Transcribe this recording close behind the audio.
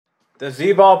The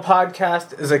Z-Ball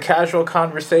podcast is a casual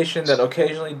conversation that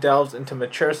occasionally delves into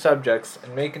mature subjects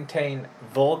and may contain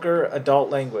vulgar adult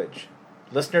language.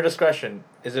 Listener discretion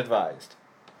is advised.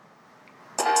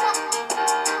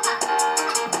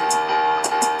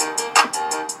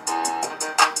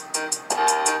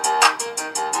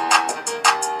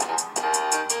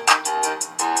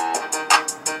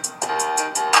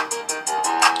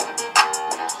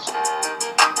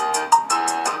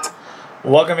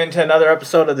 Welcome into another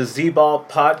episode of the Z-Ball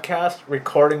podcast,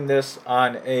 recording this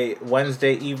on a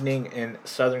Wednesday evening in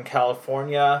Southern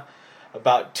California,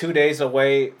 about 2 days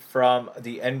away from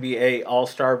the NBA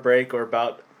All-Star break. We're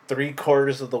about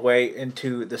 3/4 of the way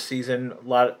into the season.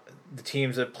 The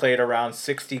teams have played around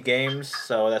 60 games,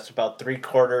 so that's about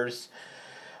 3/4.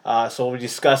 So we'll be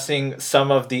discussing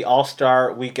some of the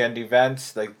All-Star weekend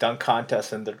events, like dunk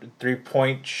contest and the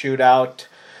three-point shootout.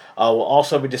 We'll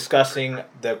also be discussing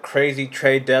the crazy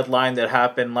trade deadline that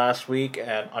happened last week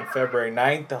and on February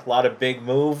 9th. A lot of big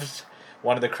moves.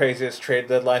 One of the craziest trade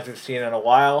deadlines we've seen in a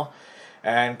while.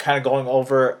 And kind of going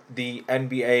over the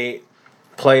NBA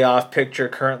playoff picture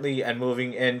currently and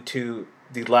moving into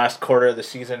the last quarter of the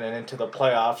season and into the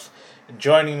playoffs. And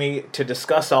joining me to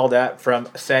discuss all that from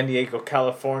San Diego,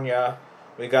 California,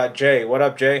 we got Jay. What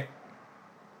up, Jay?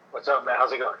 What's up, man?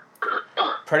 How's it going?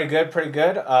 Pretty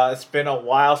good. It's been a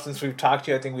while since we've talked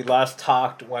to you. I think we last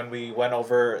talked when we went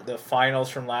over the finals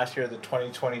from last year, the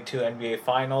 2022 NBA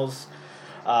Finals.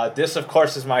 This, of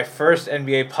course, is my first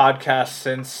NBA podcast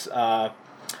since the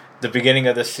beginning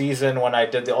of the season when I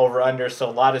did the over-under, so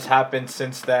a lot has happened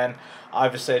since then.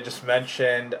 Obviously, I just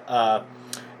mentioned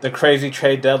the crazy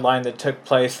trade deadline that took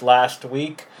place last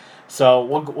week. So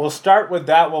we'll start with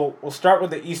that. We'll start with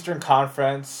the Eastern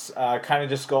Conference, kind of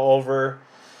just go over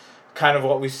kind of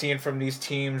what we've seen from these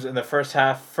teams in the first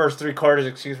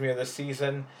 3/4, of the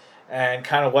season, and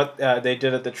kind of what they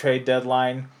did at the trade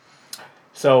deadline.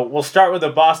 So we'll start with the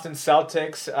Boston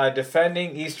Celtics,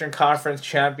 defending Eastern Conference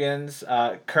champions,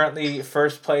 currently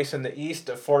first place in the East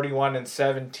at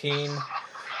 41-17.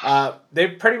 They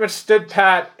pretty much stood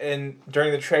pat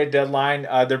during the trade deadline.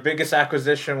 Their biggest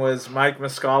acquisition was Mike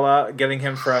Muscala, getting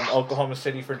him from Oklahoma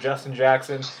City for Justin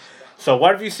Jackson. So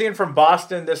what have you seen from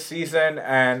Boston this season,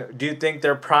 and do you think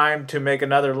they're primed to make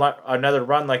another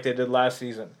run like they did last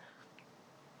season?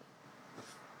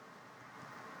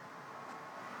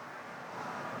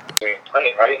 Right?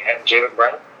 And Jaylen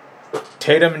Brown?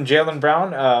 Tatum and Jaylen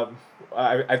Brown?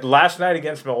 Last night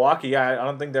against Milwaukee, I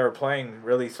don't think they were playing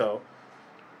really, so.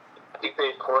 I think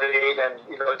they played, and,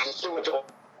 just too much.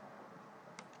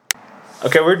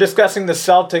 Okay, we're discussing the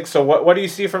Celtics, so what do you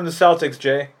see from the Celtics,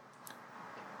 Jay?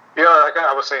 Yeah, like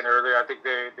I was saying earlier, I think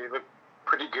they look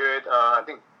pretty good. I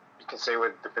think you can say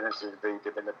with definitively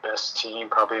they've been the best team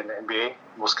probably in the NBA,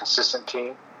 most consistent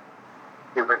team.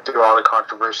 They went through all the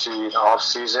controversy in the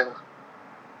offseason.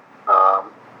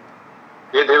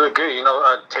 Yeah, they look good.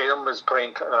 Tatum was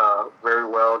playing very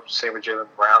well, same with Jaylen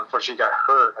Brown. Unfortunately, he got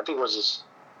hurt. I think it was his...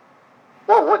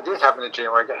 Well, what did happen to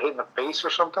Jaylen? Like, got hit in the face or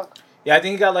something? Yeah, I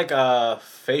think he got like a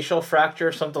facial fracture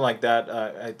or something like that.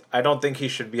 I don't think he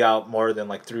should be out more than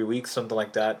like 3 weeks, something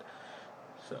like that.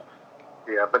 So.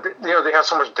 Yeah, but they have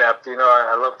so much depth.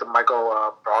 I love the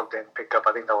Michael Brogdon pickup.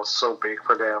 I think that was so big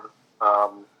for them.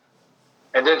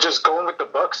 And then just going with the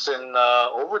Bucks in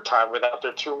overtime without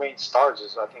their two main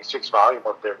stars I think speaks volume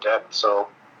of their depth. So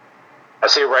I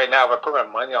say right now, if I put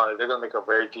my money on it, they're gonna make a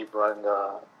very deep run in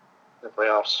the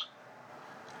playoffs.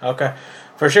 Okay,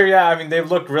 for sure. Yeah, I mean they've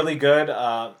looked really good.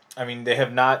 They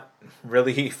have not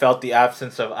really felt the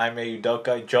absence of Ime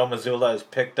Udoka. Joe Mazzulla has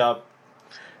picked up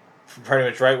pretty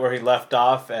much right where he left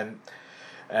off, and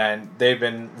they've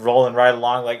been rolling right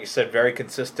along, like you said, very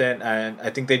consistent. And I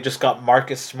think they just got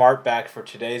Marcus Smart back for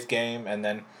today's game, and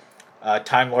then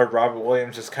Time Lord Robert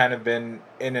Williams has kind of been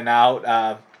in and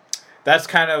out. That's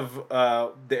kind of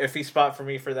the iffy spot for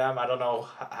me for them. I don't know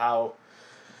how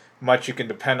much you can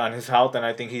depend on his health, and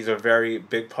I think he's a very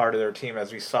big part of their team,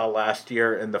 as we saw last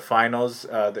year in the finals,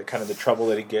 the trouble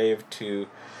that he gave to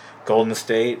Golden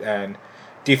State. And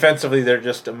defensively, they're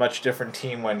just a much different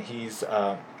team when he's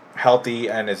healthy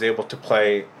and is able to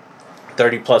play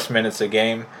 30-plus minutes a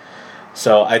game.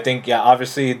 So I think,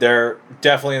 obviously they're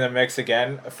definitely in the mix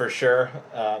again, for sure.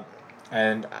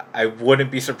 And I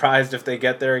wouldn't be surprised if they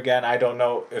get there again. I don't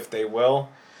know if they will,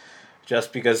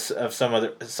 just because of some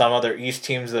other East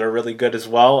teams that are really good as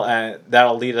well, and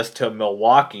that'll lead us to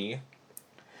Milwaukee.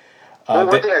 One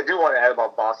thing I do want to add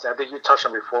about Boston, I think you touched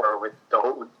on before with the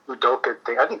whole Udoka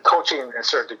thing. I think coaching in a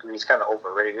certain degree is kind of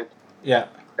overrated. Yeah.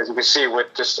 As you can see, he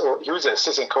was an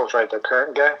assistant coach, right? The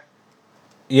current guy.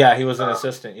 Yeah, he was an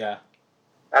assistant. Yeah.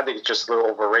 I think it's just a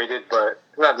little overrated, but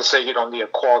not to say you don't need a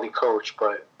quality coach,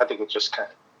 but I think it just kind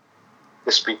of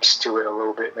it speaks to it a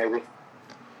little bit, maybe.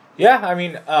 Yeah, I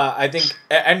mean, I think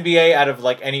NBA out of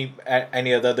like any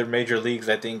of the other major leagues,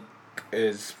 I think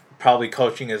is probably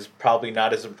coaching is probably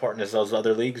not as important as those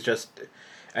other leagues. Just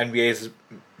NBA is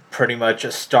pretty much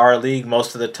a star league.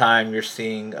 Most of the time, you're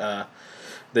seeing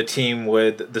the team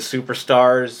with the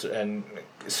superstars and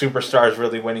superstars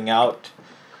really winning out.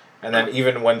 And then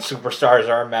even when superstars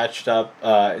are matched up,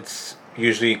 it's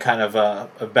usually kind of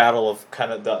a battle of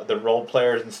kind of the role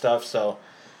players and stuff. So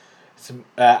it's,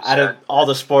 out of all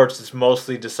the sports, it's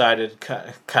mostly decided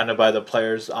kind of by the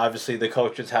players. Obviously, the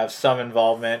coaches have some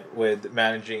involvement with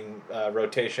managing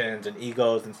rotations and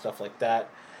egos and stuff like that.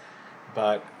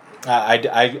 But I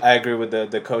agree with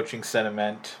the coaching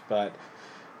sentiment. But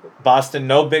Boston,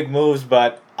 no big moves,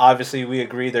 but obviously we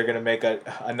agree they're going to make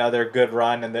another good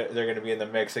run, and they're going to be in the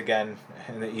mix again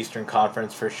in the Eastern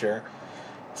Conference for sure.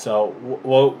 So,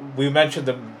 well, we mentioned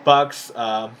the Bucks.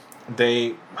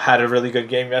 They had a really good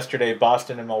game yesterday.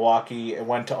 Boston and Milwaukee. It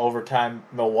went to overtime.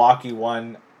 Milwaukee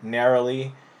won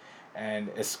narrowly and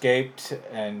escaped,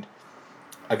 and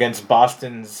against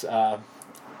Boston's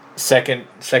second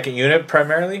unit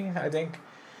primarily, I think.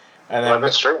 And then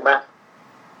that's true, man.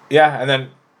 Yeah, and then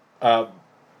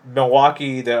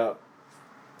Milwaukee, the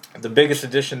biggest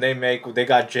addition they make, they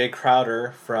got Jay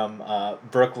Crowder from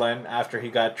Brooklyn after he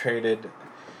got traded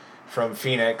from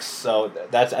Phoenix. So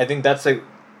I think that's a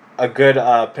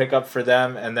good pickup for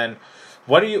them. And then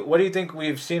what do you think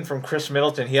we've seen from Chris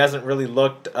Middleton? He hasn't really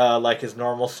looked like his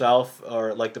normal self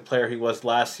or like the player he was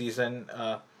last season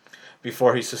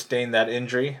before he sustained that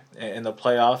injury in the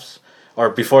playoffs, or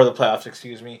before the playoffs,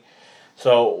 excuse me.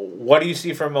 So, what do you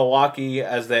see from Milwaukee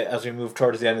as we move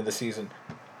towards the end of the season?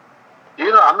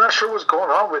 I'm not sure what's going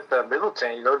on with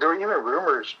Middleton. There were even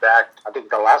rumors back, I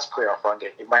think the last playoff run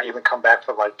that he might even come back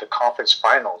for like the conference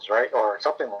finals, right, or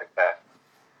something like that.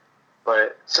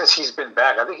 But since he's been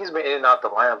back, I think he's been in and out the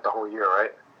lineup the whole year,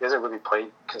 right? He hasn't really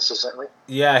played consistently.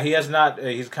 Yeah, he has not.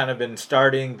 He's kind of been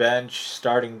starting bench.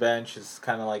 It's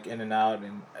kind of like in and out,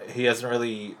 and he hasn't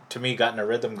really, to me, gotten a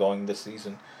rhythm going this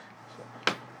season.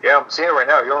 Yeah, I'm seeing it right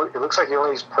now. It looks like he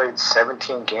only played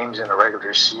 17 games in the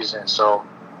regular season, so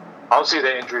obviously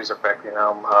the injuries affecting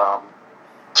him.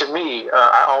 To me,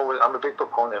 I'm a big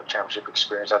proponent of championship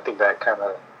experience. I think that kind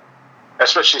of,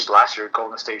 especially last year,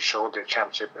 Golden State showed their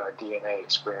championship DNA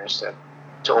experience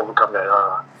to overcome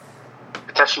that.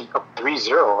 Potentially up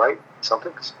 3-0, right?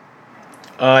 Celtics.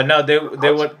 No, they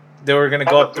were going to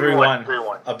go up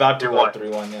 3-1. About to go up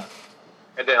 3-1, yeah.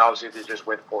 And then obviously they just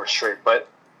went 4 straight, but.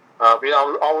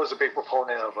 I'm always a big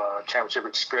proponent of championship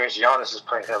experience. Giannis is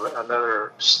playing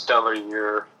another stellar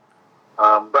year.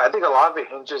 But I think a lot of it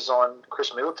hinges on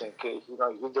Chris Middleton. He's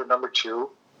their number 2.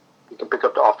 He can pick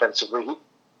up the offensively.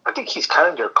 I think he's kind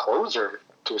of their closer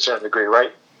to a certain degree,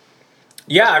 right?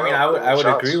 Yeah, I mean, I would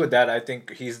agree with that. I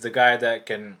think he's the guy that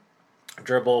can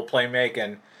dribble, play make,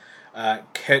 and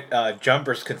hit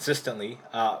jumpers consistently.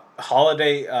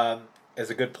 Holiday is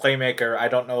a good playmaker. I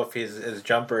don't know if his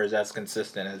jumper is as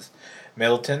consistent as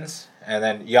Middleton's. And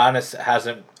then Giannis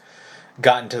hasn't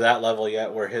gotten to that level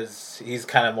yet, where he's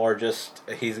kind of more just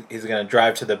he's going to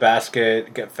drive to the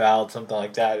basket, get fouled, something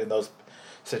like that in those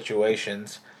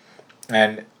situations.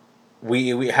 And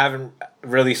we haven't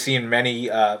really seen many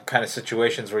kind of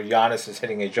situations where Giannis is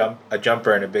hitting a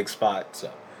jumper in a big spot.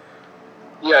 So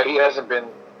yeah,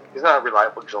 he's not a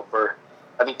reliable jumper.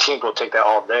 I think teams will take that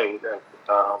all day.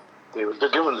 They're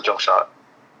giving the jump shot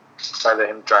rather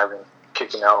than him driving,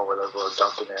 kicking out or whatever, or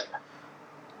dunking in.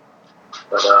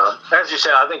 But as you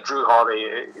said, I think Drew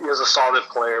Holiday is a solid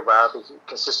player, but I think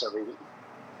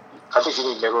I think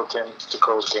you need Middleton to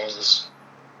close games.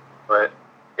 But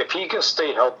if he can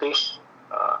stay healthy,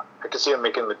 I can see him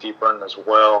making the deep run as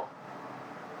well.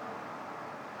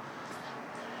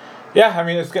 Yeah, I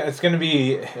mean, it's going to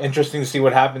be interesting to see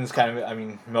what happens. Kind of, I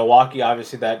mean, Milwaukee,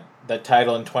 obviously that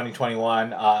title in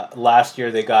 2021. Last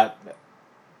year they got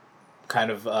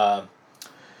kind of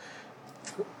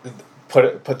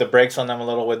put the brakes on them a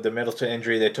little with the Middleton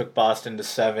injury. They took Boston to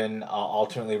 7.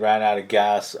 Ultimately ran out of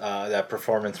gas. That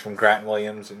performance from Grant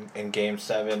Williams in Game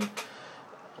 7,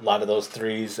 a lot of those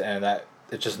threes, and that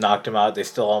it just knocked them out. They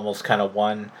still almost kind of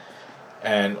won.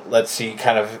 And let's see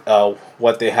kind of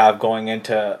what they have going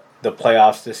into the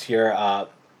playoffs this year.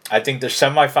 I think they're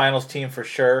semifinals team for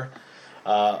sure.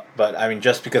 But I mean,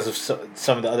 just because of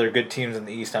some of the other good teams in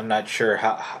the East, I'm not sure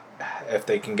if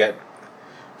they can get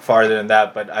farther than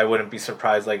that. But I wouldn't be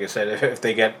surprised, like I said, if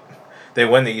they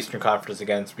win the Eastern Conference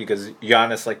against, because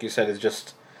Giannis, like you said, is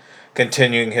just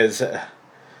continuing his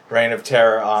reign of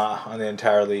terror on the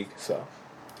entire league. So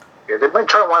Yeah, they might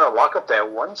try to want to lock up that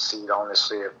 1 seed.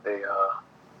 Honestly, if they,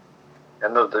 I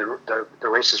know the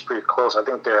race is pretty close. I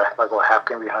think they're like a half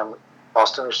game behind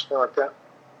Boston or something like that.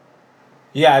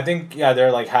 Yeah, I think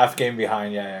they're like half game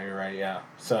behind. Yeah, you're right. Yeah,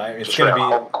 so it's gonna be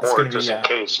in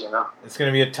case, you know. It's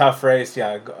gonna be a tough race.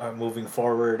 Yeah, moving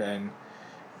forward and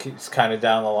keeps kind of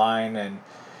down the line, and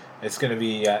it's gonna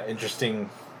be interesting.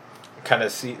 Kind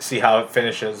of see how it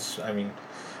finishes. I mean,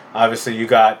 obviously you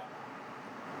got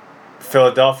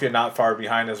Philadelphia not far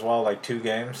behind as well, like 2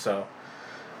 games. So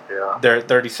yeah, they're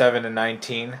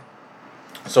 37-19.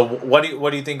 So what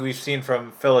do you think we've seen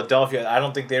from Philadelphia? I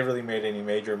don't think they really made any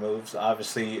major moves.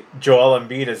 Obviously, Joel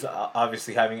Embiid is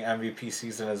obviously having an MVP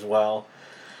season as well.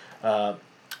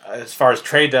 As far as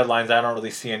trade deadlines, I don't really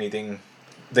see anything.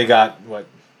 They got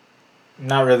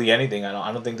not really anything.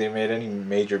 I don't think they made any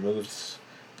major moves.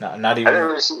 Not even. I didn't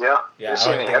really see. Yeah, I didn't see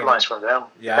any headlines from them.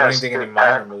 Yeah, I don't think any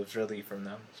minor moves really from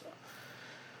them. So.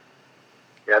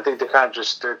 Yeah, I think they kind of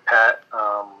just stood pat.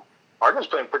 Harden's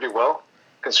playing pretty well,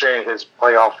 considering his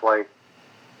playoff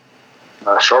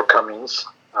shortcomings.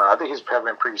 I think he's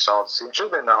having a pretty solid season. Should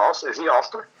have been an All-Star. Is he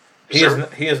All-Star? He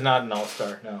is not an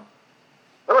All-Star. No.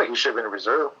 I feel like he should have been a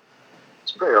reserve.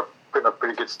 He's putting up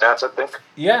pretty good stats, I think.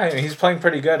 Yeah, I mean, he's playing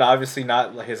pretty good. Obviously,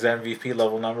 not his MVP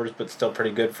level numbers, but still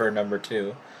pretty good for a number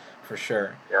 2, for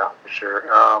sure. Yeah, for sure.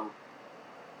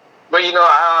 But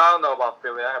I don't know about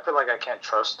Philly. I feel like I can't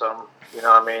trust them. You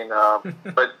know what I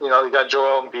mean? But you got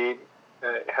Joel Embiid,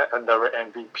 another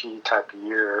MVP type of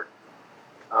year.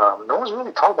 No one's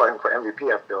really talked about him for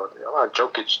MVP. I feel a lot of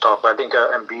Jokic talk, but I think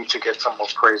Embiid should get some more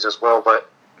praise as well. But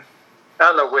I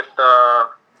don't know with.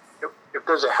 If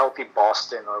there's a healthy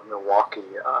Boston or Milwaukee,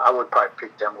 I would probably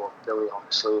pick them over Philly,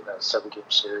 honestly, in a 7-game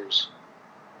series.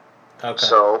 Okay.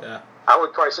 So yeah. I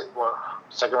would probably say,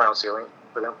 second round ceiling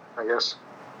for them, I guess.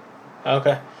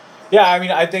 Okay. Yeah, I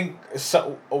mean, I think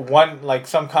some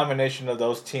combination of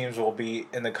those teams will be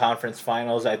in the conference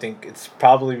finals. I think it's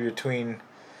probably between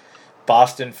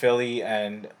Boston, Philly,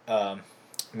 and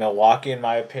Milwaukee, in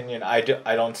my opinion. I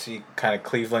don't see kind of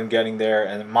Cleveland getting there,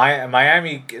 and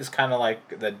Miami is kind of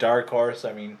like the dark horse.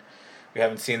 I mean, we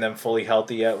haven't seen them fully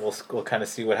healthy yet. We'll kind of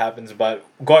see what happens. But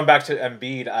going back to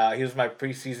Embiid, he was my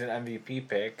preseason MVP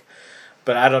pick,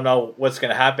 but I don't know what's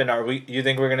going to happen. You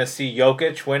think we're going to see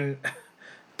Jokic win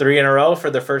 3 in a row for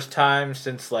the first time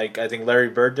since I think Larry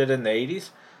Bird did in the 80s?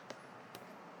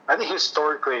 I think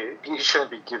historically he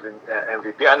shouldn't be given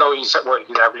MVP. I know he's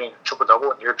averaging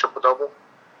triple-double, near triple-double.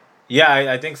 Yeah,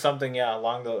 I think something,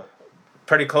 along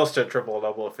pretty close to a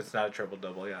triple-double if it's not a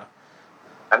triple-double, yeah.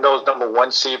 I know it's number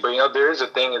 1 seed, but, there is a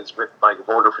thing, it's like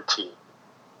voter fatigue.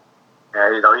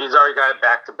 And, he's already got it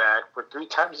back-to-back, but 3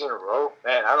 times in a row,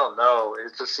 man, I don't know.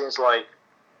 It just seems like,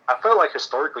 I feel like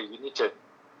historically you need to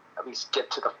at least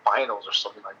get to the finals or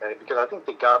something like that, because I think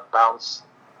they got bounced,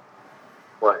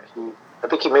 I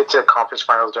think he made it to the conference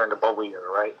finals during the bubble year,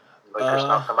 right? Lakers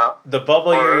knocked them out. The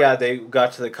bubble year, they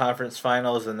got to the conference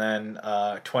finals, and then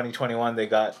 2021 they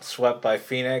got swept by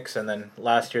Phoenix, and then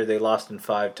last year they lost in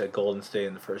 5 to Golden State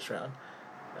in the first round.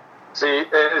 See,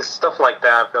 it's stuff like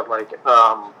that. I feel like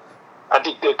I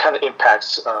think it kind of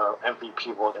impacts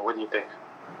MVP voting. What do you think?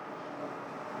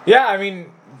 Yeah, I mean,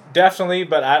 definitely,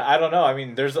 but I don't know. I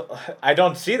mean, I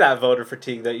don't see that voter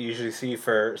fatigue that you usually see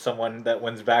for someone that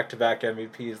wins back-to-back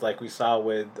MVPs, like we saw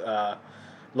with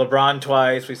LeBron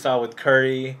twice, we saw with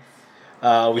Curry,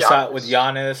 we saw it with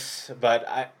Giannis,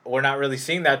 but we're not really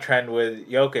seeing that trend with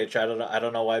Jokic. I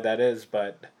don't know why that is,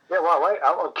 but yeah, why?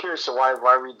 I'm curious to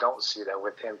why we don't see that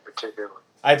with him particularly.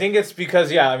 I think it's because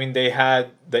they had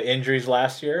the injuries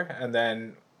last year, and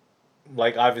then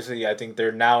obviously I think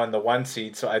they're now in the 1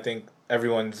 seed, so I think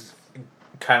everyone's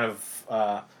kind of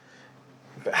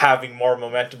having more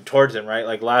momentum towards him, right?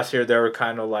 Like last year they were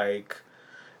kind of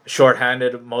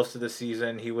shorthanded most of the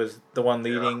season. He was the one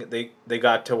leading. Yeah. They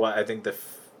got to I think the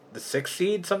 6th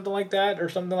seed, something like that, or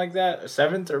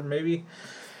 7th, or maybe.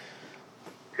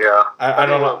 Yeah, I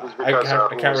don't know.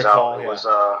 I can't recall. It was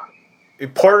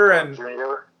Porter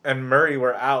and Murray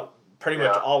were out pretty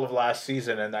much all of last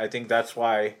season, and I think that's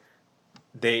why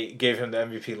they gave him the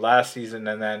MVP last season,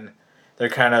 and then they're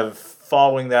kind of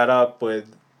following that up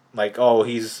with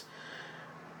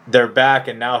they're back,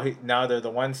 and now they're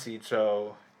the 1 seed,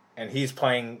 so. And he's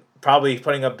probably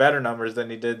putting up better numbers than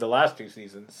he did the last 2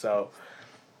 seasons. So,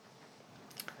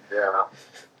 yeah.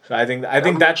 So I think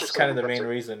that's kind of the main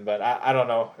reason. But I don't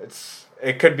know.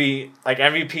 It could be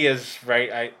MVP is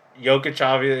right. Jokic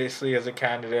obviously is a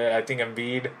candidate. I think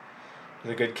Embiid is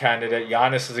a good candidate.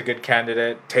 Giannis is a good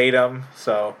candidate. Tatum.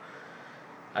 So,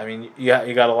 you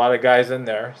got a lot of guys in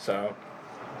there. So.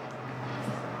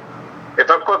 If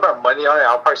I put my money on it,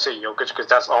 I'll probably say Jokic because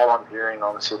that's all I'm hearing,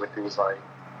 honestly, with these like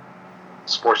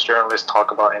sports journalists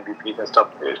talk about MVP and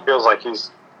stuff. It feels like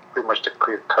he's pretty much the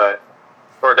clear cut,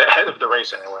 or the head of the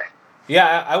race anyway.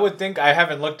 Yeah, I would think, I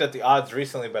haven't looked at the odds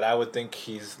recently, but I would think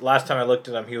last time I looked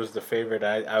at him, he was the favorite.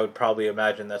 I would probably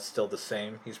imagine that's still the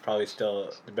same. He's probably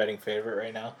still the betting favorite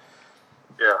right now.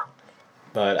 Yeah.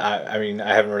 But, I mean,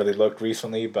 I haven't really looked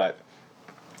recently, but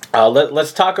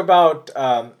let's talk about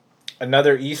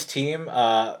another East team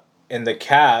in the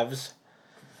Cavs.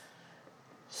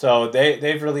 So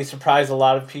they've really surprised a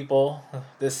lot of people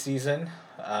this season.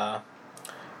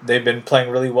 They've been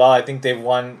playing really well. I think they've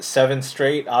won 7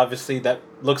 straight. Obviously, that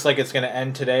looks like it's going to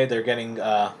end today. They're getting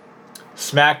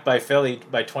smacked by Philly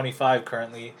by 25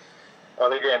 currently. Oh,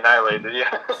 they're getting annihilated.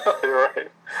 Yeah, you're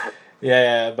right.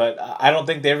 Yeah, but I don't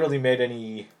think they really made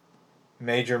any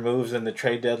major moves in the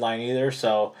trade deadline either.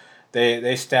 So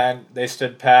they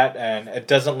stood pat, and it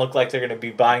doesn't look like they're going to be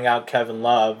buying out Kevin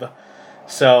Love.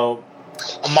 So,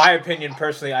 in my opinion,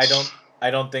 personally, I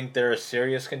don't think they're a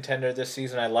serious contender this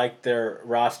season. I like their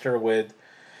roster with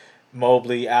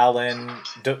Mobley, Allen,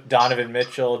 Donovan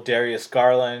Mitchell, Darius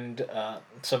Garland,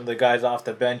 some of the guys off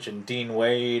the bench, and Dean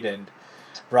Wade, and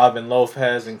Robin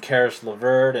Lopez, and Karis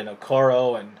LeVert, and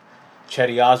Okoro, and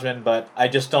Chetty Osman. But I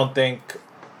just don't think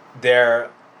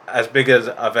they're as big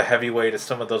of a heavyweight as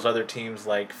some of those other teams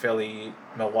like Philly,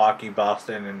 Milwaukee,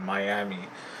 Boston, and Miami.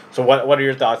 So what are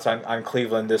your thoughts on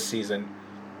Cleveland this season?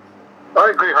 I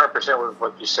agree 100% with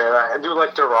what you said. I do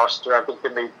like their roster. I think they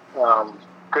made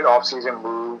good offseason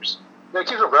moves. They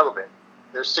keep them relevant.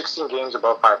 They're 16 games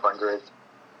above 500.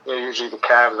 Usually the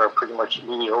Cavs are pretty much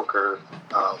mediocre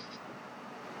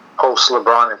post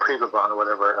LeBron and pre-LeBron or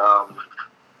whatever.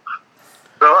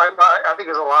 So I think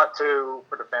there's a lot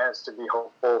for the fans to be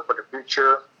hopeful for the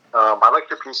future. I like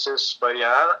their pieces, but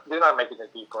yeah, they're not making a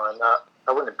deep run.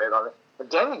 I wouldn't bet on it. But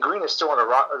Danny Green is still on the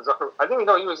roster. I didn't even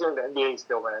know he was in the NBA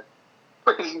still, man.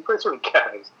 He plays for the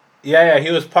Cavs. Yeah, he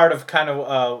was part of kind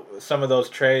of some of those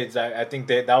trades. I think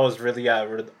that was really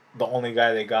the only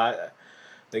guy they got.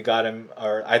 They got him,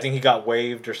 or I think he got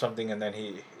waived or something, and then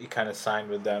he kind of signed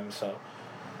with them. So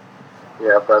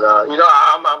yeah, but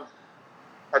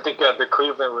I think the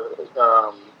Cleveland,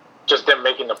 just them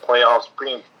making the playoffs,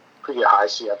 pretty high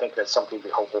seed. I think that's something to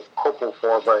be hopeful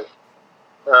for, but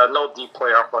no deep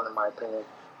playoff run in my opinion.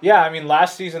 Yeah, I mean,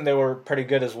 last season they were pretty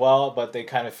good as well, but they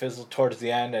kind of fizzled towards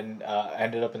the end and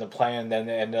ended up in the play-in, then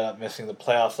they ended up missing the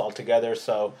playoffs altogether.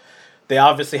 So they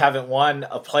obviously haven't won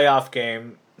a playoff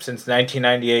game since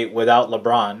 1998 without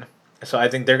LeBron. So I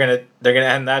think they're gonna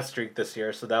end that streak this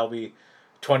year. So that'll be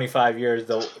 25 years.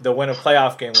 They'll win a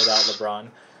playoff game without LeBron.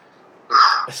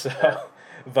 So,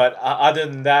 but other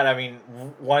than that, I mean,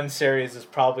 one series is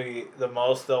probably the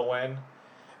most they'll win,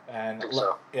 and I think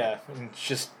so. Yeah, it's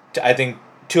just I think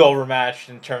too overmatched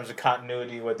in terms of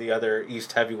continuity with the other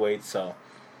East heavyweights. So,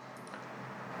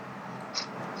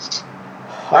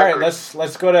 all right,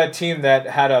 let's go to a team that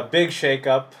had a big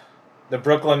shakeup, the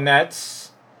Brooklyn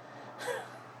Nets.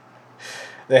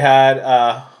 They had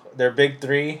their Big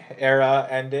Three era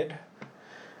ended,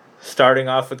 starting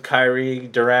off with Kyrie,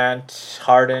 Durant,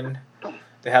 Harden.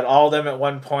 They had all of them at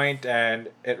one point, and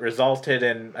it resulted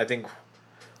in, I think,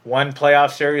 one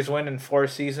playoff series win in 4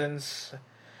 seasons.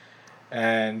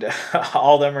 And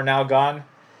all of them are now gone.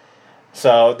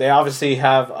 So they obviously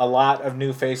have a lot of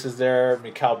new faces there.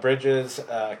 Mikal Bridges,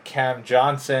 Cam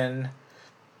Johnson.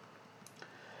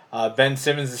 Ben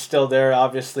Simmons is still there,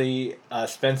 obviously.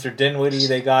 Spencer Dinwiddie,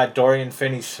 they got Dorian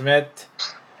Finney-Smith.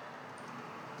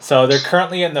 So they're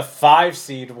currently in the 5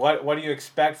 seed. What do you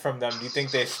expect from them? Do you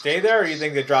think they stay there, or do you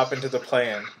think they drop into the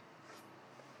play-in?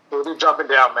 Well, they're dropping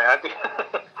down, man.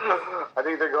 I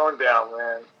think they're going down,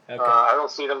 man. Okay. I don't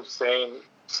see them staying.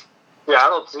 Yeah, I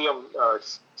don't see them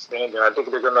staying there. I think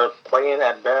they're going to play in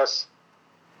at best.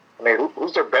 I mean,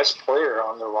 who's their best player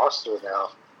on the roster now?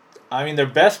 I mean, their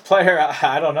best player,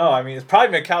 I don't know. I mean, it's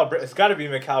probably It's got to be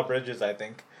Mikal Bridges, I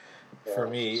think, for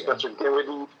me. Spencer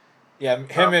Dinwiddie. Yeah,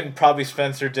 him and probably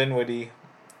Spencer Dinwiddie.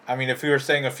 I mean, if we were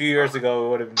saying a few years ago, it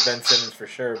would have been Ben Simmons for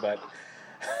sure, but...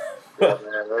 Yeah,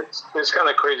 man, it's kind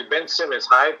of crazy. Ben Simmons,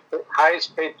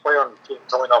 highest paid player on the team,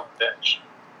 coming off the bench.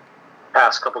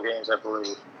 Past couple games, I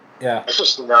believe. Yeah. It's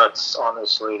just nuts,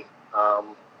 honestly.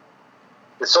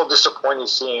 It's so disappointing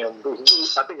seeing him.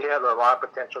 I think he had a lot of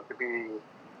potential to be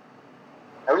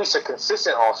at least a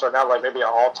consistent all-star, not like maybe an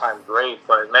all-time great,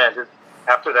 but man,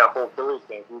 after that whole Philly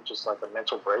thing, he was just like a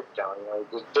mental breakdown.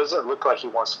 It doesn't look like he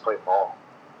wants to play ball.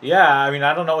 Yeah, I mean,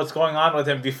 I don't know what's going on with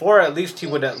him. Before, at least he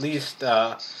would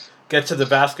get to the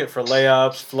basket for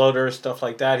layups, floaters, stuff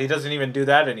like that. He doesn't even do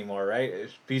that anymore, right?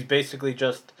 He's basically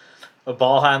just a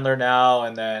ball handler now,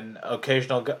 and then a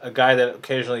guy that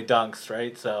occasionally dunks,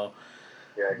 right? So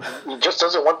yeah, he just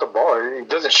doesn't want the ball. He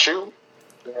doesn't shoot.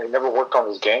 He never worked on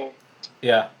his game.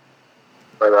 Yeah.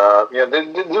 But there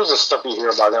was the stuff you hear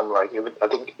about him. Like I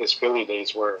think his Philly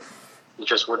days where he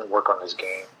just wouldn't work on his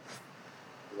game.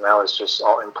 Now it's just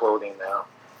all imploding now.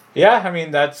 Yeah, I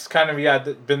mean that's kind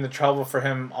of been the trouble for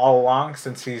him all along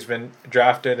since he's been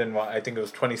drafted in I think it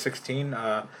was 2016.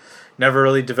 Never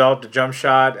really developed a jump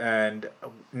shot and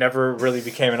never really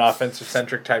became an offensive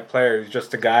centric type player. He was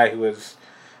just a guy who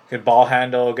could ball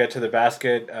handle, get to the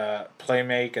basket, play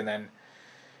make, and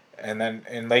then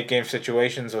in late game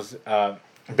situations was a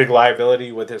big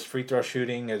liability with his free throw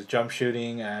shooting, his jump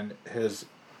shooting, and his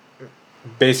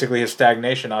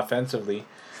stagnation offensively.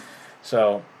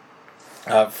 So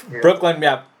Brooklyn,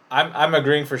 yeah, I'm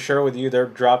agreeing for sure with you. They're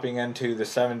dropping into the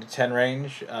 7 to 10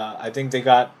 range. I think they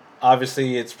got.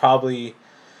 Obviously, it's probably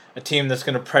a team that's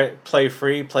going to play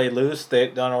free, play loose. They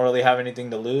don't really have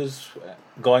anything to lose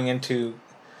going into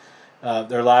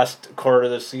their last quarter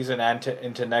of the season and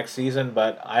into next season.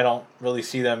 But I don't really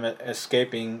see them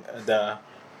escaping the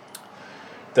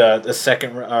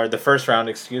second or the first round.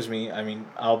 Excuse me. I mean,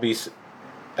 I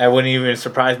wouldn't even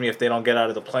surprise me if they don't get out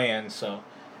of the play-in. So.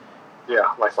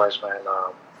 Yeah, likewise, man.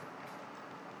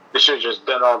 They should have just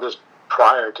done all this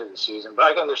prior to the season, but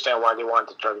I can understand why they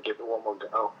wanted to try to give it one more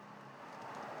go.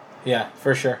 Yeah,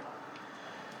 for sure.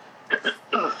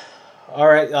 All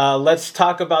right, let's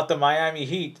talk about the Miami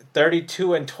Heat.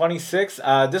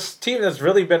 32-26. This team has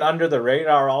really been under the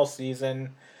radar all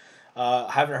season.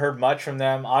 Haven't heard much from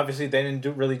them. Obviously, they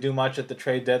didn't really do much at the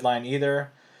trade deadline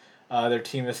either. Their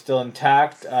team is still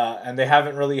intact, and they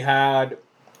haven't really had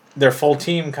their full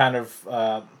team kind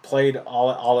of played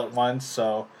all at once,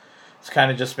 so it's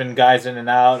kind of just been guys in and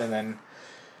out, and then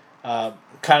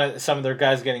kind of some of their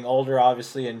guys getting older,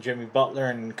 obviously, and Jimmy Butler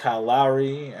and Kyle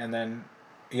Lowry, and then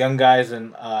young guys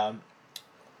and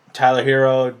Tyler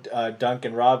Hero,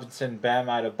 Duncan Robinson, Bam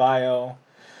Adebayo,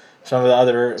 some of the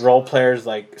other role players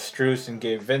like Strus and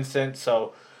Gabe Vincent.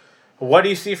 So what do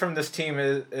you see from this team?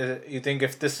 Is you think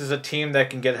if this is a team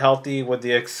that can get healthy with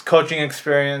the coaching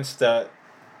experience, the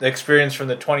experience from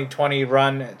the 2020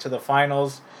 run to the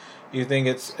finals, you think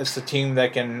it's a team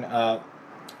that can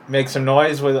make some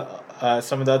noise with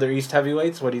some of the other East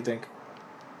heavyweights? What do you think?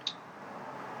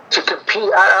 To compete,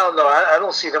 I don't know. I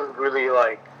don't see them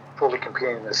really fully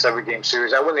competing in this 7-game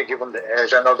series. I wouldn't give them the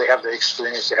edge. I know they have the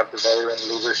experience, they have the veteran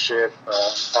leadership.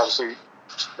 Obviously,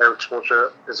 Eric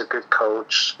Spoelstra is a good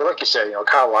coach. But like you said,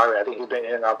 Kyle Lowry, I think he's been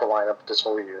in and out the lineup this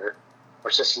whole year,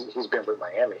 or since he's been with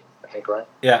Miami, I think, right?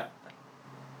 Yeah.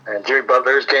 And Jimmy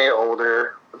Butler is getting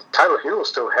older. Tyler Hero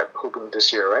still hooping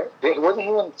this year, right? Wasn't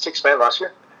he win 6-man last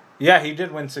year? Yeah, he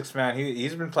did win 6-man.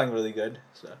 He's been playing really good.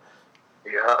 So.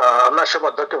 Yeah, I'm not sure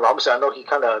about Duncan Robinson. I know he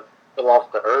kind of fell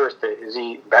off the earth. Is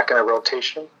he back in a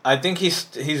rotation? I think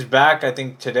he's back. I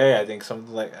think today. I think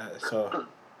something like so.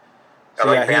 So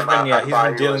like he's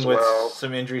been dealing with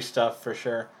some injury stuff for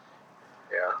sure.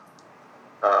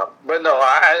 Yeah, but no,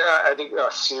 I think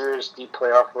a serious deep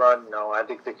playoff run. No, I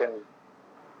think they can.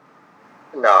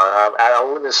 No, I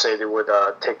wouldn't say they would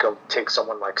take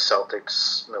someone like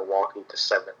Celtics, Milwaukee to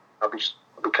 7. I'll be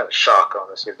kind of shocked,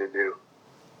 honestly, if they do.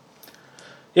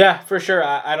 Yeah, for sure.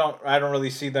 I don't really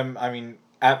see them. I mean,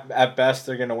 at best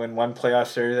they're gonna win one playoff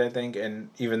series, I think, and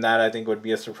even that I think would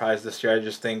be a surprise this year. I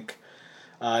just think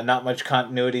not much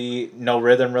continuity, no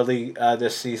rhythm really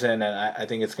this season, and I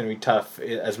think it's gonna be tough.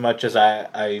 As much as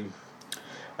I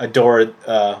adore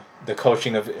the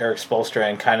coaching of Eric Spoelstra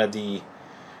and kind of the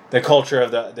culture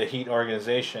of the Heat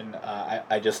organization,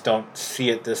 I just don't see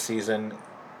it this season,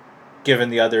 given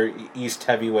the other East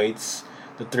heavyweights,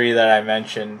 the 3 that I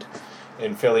mentioned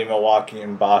in Philly, Milwaukee,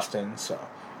 and Boston. So,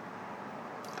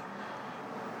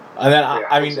 and then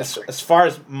I mean, as far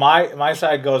as my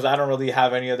side goes, I don't really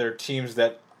have any other teams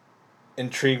that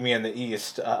intrigue me in the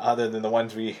East other than the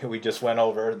ones we just went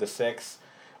over, the 6.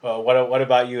 What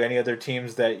about you? Any other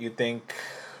teams that you think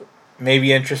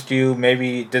maybe interest you,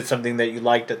 maybe did something that you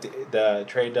liked at the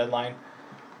trade deadline?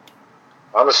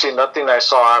 Honestly, nothing I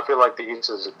saw. I feel like the East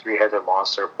is a 3-headed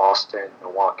monster. Boston,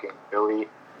 Milwaukee, and Philly.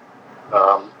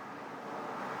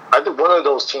 I think one of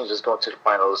those teams is going to the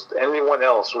finals. Anyone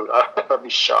else, I'd be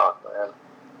shocked, man,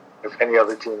 if any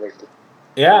other team makes it.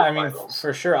 Yeah, I mean,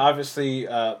 for sure. Obviously,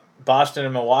 Boston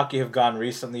and Milwaukee have gone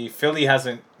recently. Philly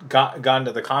hasn't gone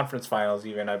to the conference finals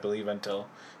even, I believe,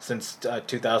 since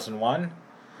 2001.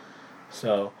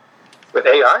 So, with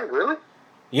AI, really?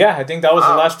 Yeah, I think that was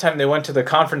the last time they went to the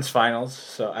conference finals.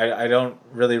 So I don't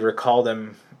really recall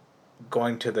them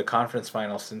going to the conference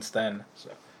finals since then.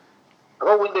 So. How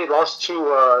about when they lost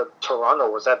to Toronto?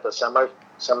 Was that the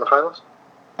semifinals?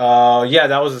 Yeah,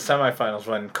 that was the semifinals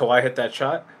when Kawhi hit that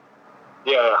shot.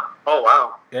 Yeah. Oh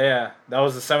wow. Yeah, that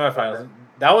was the semifinals. Okay.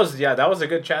 That was a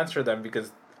good chance for them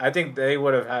because I think they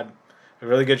would have had a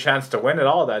really good chance to win it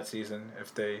all that season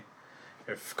if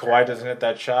Kawhi doesn't hit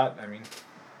that shot. I mean,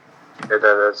 Yeah,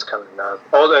 that's kind of nuts.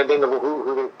 Oh, and then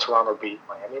who did Toronto beat?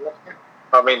 Miami next year?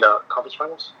 I mean, the conference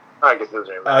finals? I guess it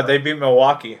doesn't even matter. they beat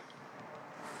Milwaukee.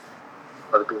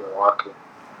 Oh, they beat Milwaukee.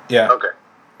 Yeah. Okay.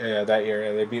 Yeah, that year.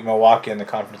 Yeah, they beat Milwaukee in the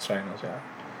conference finals, yeah.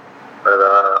 But,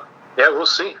 yeah, we'll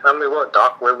see. I mean,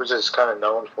 Doc Rivers is kind of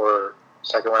known for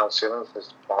second round ceilings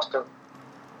as Boston.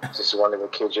 This is one of the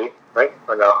KG, right?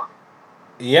 Or no?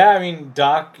 Yeah, I mean,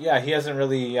 Doc, he hasn't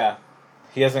really,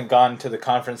 he hasn't gone to the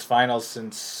conference finals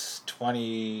since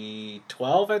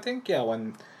 2012, I think. Yeah,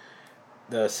 when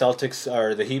the Celtics,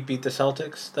 or the Heat beat the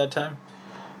Celtics that time.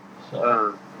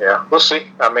 So. Yeah, we'll see.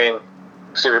 I mean,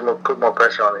 see if we put more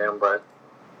pressure on him, but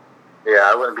yeah,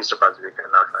 I wouldn't be surprised if he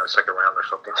got knocked out in the second round or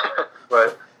something.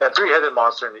 But that three-headed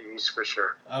monster in the East for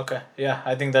sure. Okay, yeah,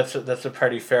 I think that's a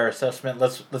pretty fair assessment.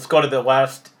 Let's go to the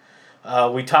West.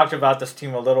 We talked about this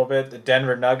team a little bit. The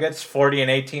Denver Nuggets,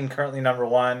 40-18, currently number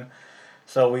one.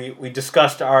 So we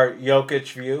discussed our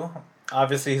Jokic view.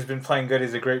 Obviously, he's been playing good.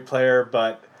 He's a great player,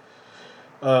 but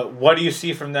what do you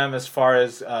see from them as far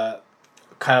as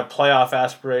kind of playoff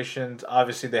aspirations?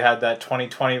 Obviously, they had that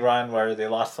 2020 run where they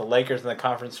lost to the Lakers in the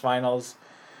conference finals.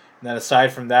 And then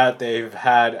aside from that, they've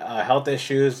had health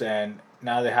issues, and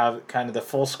now they have kind of the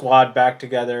full squad back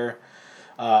together.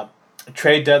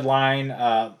 Trade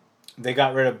deadline, they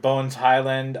got rid of Bones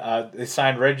Highland. They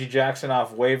signed Reggie Jackson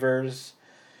off waivers.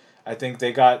 I think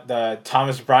they got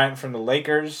Thomas Bryant from the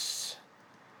Lakers.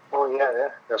 Oh yeah,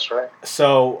 that's right.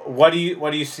 So what do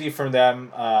you see from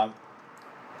them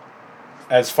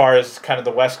as far as kind of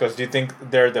the West goes? Do you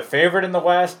think they're the favorite in the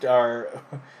West, or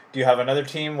do you have another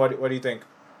team? What do you think?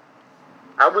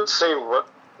 I would say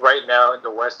right now in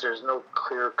the West, there's no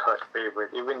clear-cut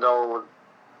favorite, even though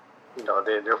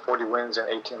they're 40 wins and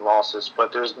 18 losses,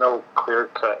 but there's no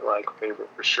clear-cut favorite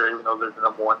for sure, even though they're the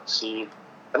number one seed.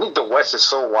 I think the West is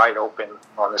so wide open,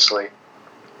 honestly.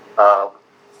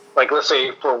 Let's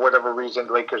say for whatever reason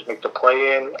the Lakers make the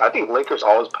play-in, I think Lakers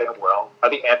always play them well. I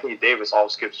think Anthony Davis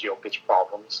always gives Jokic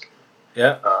problems.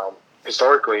 Yeah.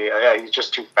 Historically, he's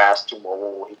just too fast, too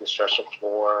mobile. He can stretch the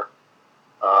floor.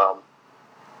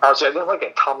 Honestly, I didn't like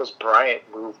a Thomas Bryant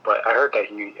move, but I heard that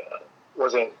he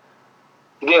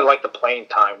didn't like the playing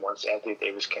time once Anthony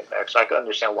Davis came back, so I could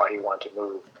understand why he wanted to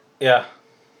move. Yeah.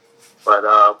 But,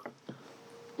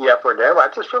 for them, I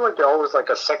just feel like they're always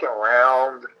a second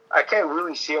round. I can't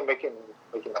really see them making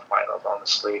the finals,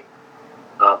 honestly.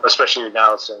 Especially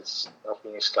now since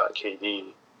Phoenix got KD.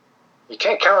 You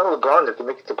can't count on LeBron if they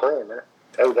make it to play in there.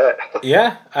 Tell you that.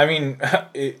 Yeah, I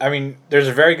mean, there's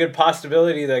a very good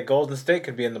possibility that Golden State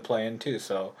could be in the play-in too.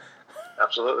 So,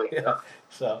 absolutely. Yeah.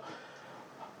 So,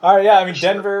 all right. Yeah, I mean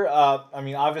Denver.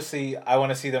 Obviously, I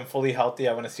want to see them fully healthy.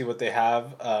 I want to see what they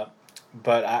have.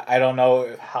 But I don't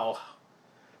know how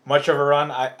much of a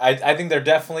run. I think they're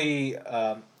definitely.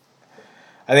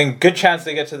 I think good chance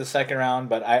they get to the second round,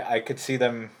 but I could see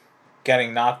them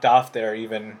getting knocked off there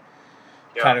even.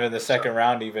 Kind of in the second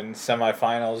round, even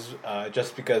semifinals,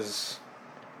 just because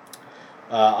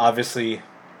obviously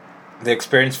the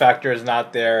experience factor is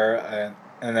not there,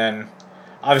 and then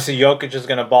obviously Jokic is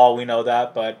going to ball, we know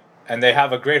that, and they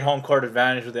have a great home court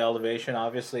advantage with the elevation,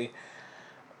 obviously,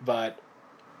 but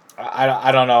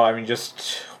I don't know. I mean,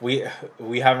 just we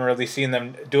haven't really seen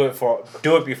them do it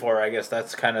before. I guess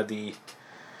that's kind of the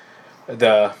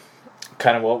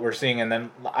kind of what we're seeing. And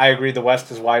then I agree the West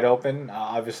is wide open.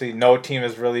 Obviously, no team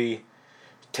has really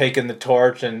taken the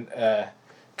torch and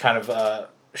kind of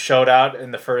showed out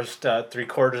in the first 3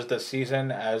 quarters of the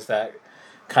season as that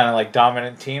kind of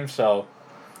dominant team. So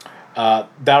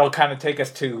that'll kind of take us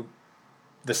to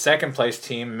the second place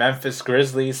team, Memphis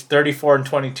Grizzlies,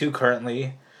 34-22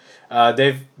 currently.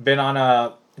 They've been on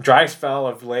a dry spell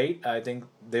of late. I think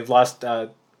they've lost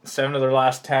 7 of their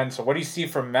last 10. So what do you see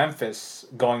from Memphis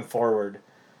going forward?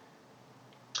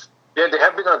 Yeah, they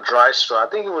have been on a dry spell. I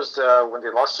think it was when they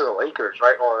lost to the Lakers,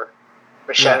 right? Or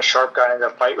when Shannon Sharp got in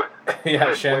that fight.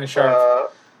 Yeah, Shannon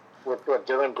Sharp. With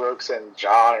Dylan Brooks and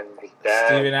Ja and his dad.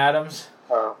 Steven Adams.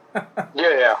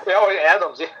 Yeah. Oh,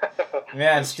 Adams, yeah.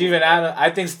 Man, Steven Adams.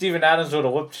 I think Steven Adams would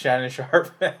have whooped Shannon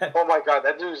Sharp. Oh, my God.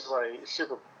 That dude's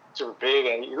super, super big,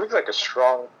 and he looks like a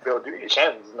strong build.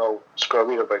 Shannon's no scrub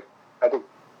either, but I think,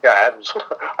 Adams.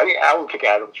 I think I would pick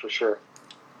Adams for sure.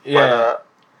 Yeah.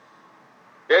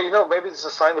 But, maybe it's a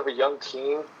sign of a young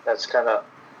team that's kind of,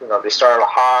 they started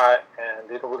hot and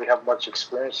they don't really have much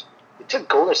experience. They took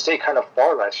Golden State kind of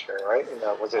far last year, right?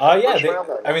 Was it first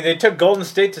round? They took Golden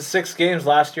State to 6 games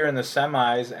last year in the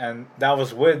semis, and that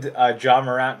was with Ja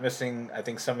Morant missing, I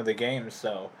think, some of the games.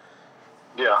 So.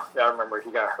 Yeah, I remember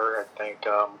he got hurt, I think.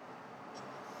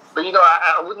 But,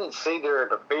 I wouldn't say they're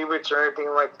the favorites or anything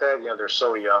like that. They're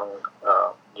so young.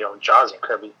 Ja's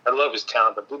incredibly. I love his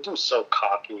talent, but the dude's so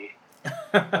cocky.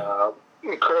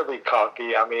 Incredibly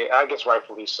cocky. I mean, I guess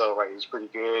rightfully so. Right? He's pretty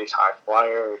good. He's high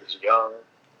flyer. He's young.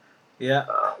 Yeah.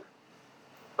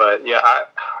 But, yeah,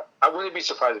 I wouldn't be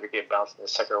surprised if it get bounced in the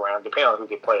second round, depending on who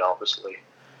they play, obviously.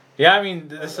 Yeah, I mean,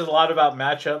 this is a lot about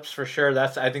matchups for sure.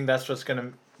 I think that's what's going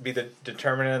to be the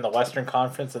determinant in the Western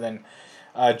Conference. And then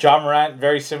Ja Morant,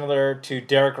 very similar to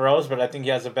Derrick Rose, but I think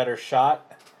he has a better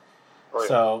shot. Oh, yeah.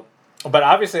 So, but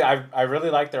obviously, I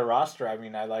really like their roster. I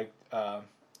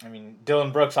mean,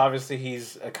 Dylan Brooks, obviously,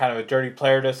 he's a kind of a dirty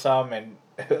player to some, and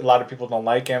a lot of people don't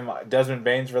like him. Desmond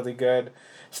Bane's really good.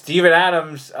 Steven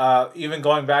Adams, even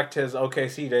going back to his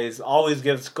OKC days, always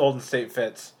gives Golden State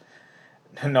fits,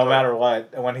 no matter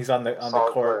what, when he's on the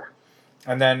court. Player.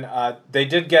 And then they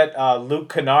did get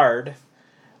Luke Kennard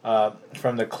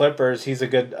from the Clippers. He's a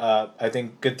good, I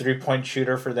think, good 3-point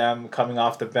shooter for them coming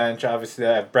off the bench. Obviously,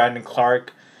 they have Brandon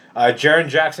Clark. Jaren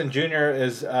Jackson Jr.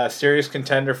 is a serious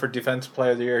contender for Defensive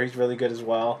Player of the Year. He's really good as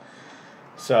well.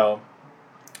 So,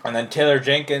 and then Taylor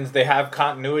Jenkins, they have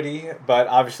continuity, but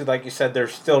obviously, like you said, they're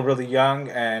still really young.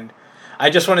 And I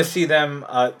just want to see them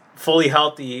fully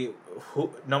healthy,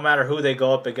 no matter who they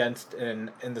go up against in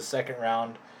the second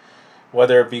round.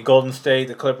 Whether it be Golden State,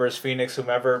 the Clippers, Phoenix,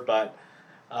 whomever, but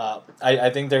I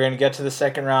think they're going to get to the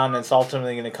second round, and it's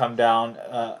ultimately going to come down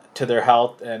to their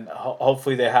health, and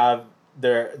hopefully they have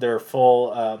their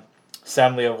full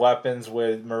assembly of weapons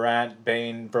with Morant,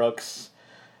 Bane, Brooks,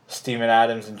 Steven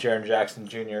Adams, and Jaren Jackson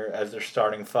Jr. as their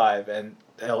starting 5, and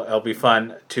it'll be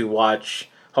fun to watch,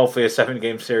 hopefully, a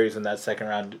 7-game series in that second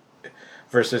round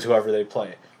versus whoever they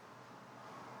play.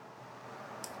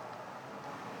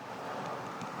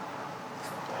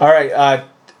 All right,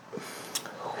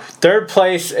 third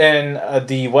place in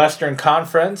the Western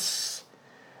Conference,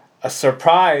 a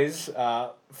surprise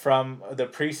from the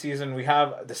preseason. We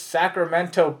have the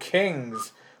Sacramento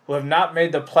Kings, who have not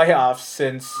made the playoffs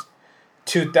since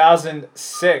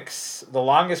 2006, the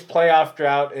longest playoff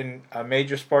drought in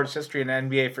major sports history in the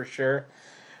NBA for sure.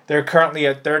 They're currently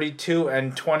at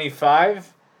 32-25.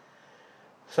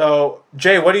 So,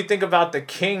 Jay, what do you think about the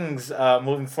Kings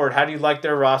moving forward? How do you like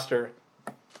their roster?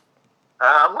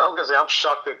 I'm going to say I'm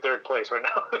shocked at third place right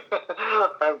now.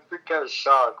 I'm kind of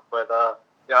shocked, but I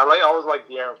always like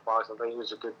De'Aaron Fox. I think he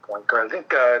was a good point guard. I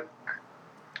think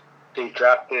they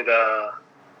drafted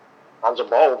Lonzo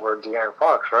Ball over De'Aaron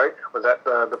Fox, right? Was that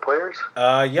the players?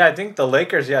 Yeah, I think the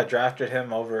Lakers drafted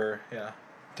him over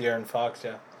De'Aaron Fox.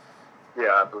 Yeah,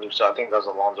 I believe so. I think that was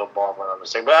Lonzo Ball, if I'm not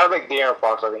mistaken. But I think De'Aaron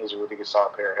Fox. I think he's a really good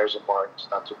solid player. Harrison Barnes,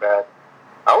 not too bad.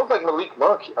 I would like Malik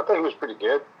Monk. I thought he was pretty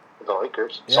good. The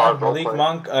Lakers. Yeah, Malik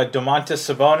Monk, Domantas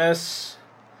Sabonis.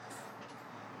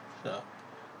 So.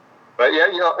 But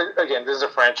again, this is a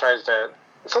franchise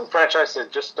some franchises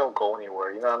that just don't go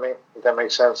anywhere. You know what I mean? If that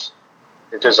makes sense.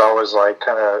 It's just always like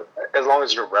kind of, as long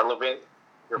as you're relevant,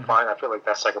 you're fine. I feel like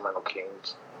that's Sacramento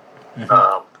Kings.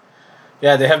 Mm-hmm.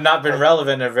 They have not been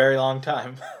relevant in a very long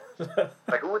time.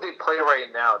 Like, who would they play right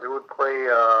now? They would play.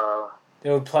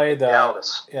 They would play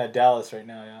Dallas. Yeah, Dallas right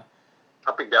now. Yeah.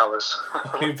 I'll pick Dallas.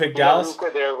 You pick Dallas? Luka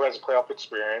there who has playoff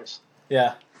experience.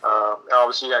 Yeah.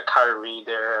 Obviously, you got Kyrie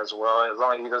there as well. As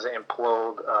long as he doesn't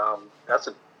implode, that's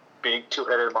a big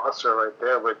two-headed monster right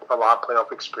there with a lot of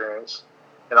playoff experience.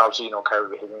 And obviously,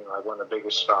 Kyrie hitting like one of the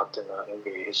biggest shots in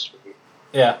NBA history.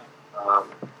 Yeah.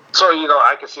 So,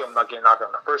 I can see him not getting knocked out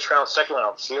in the first round, second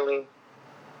round ceiling.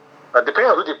 Depending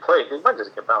on who they play, they might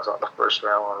just get bounced out in the first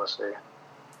round, honestly.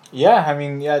 Yeah, I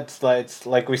mean, it's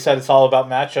like we said, it's all about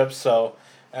matchups. So,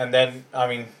 and then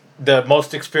the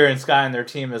most experienced guy on their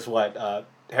team is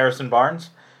Harrison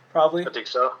Barnes, probably. I think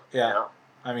so. Yeah.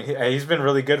 I mean, he's been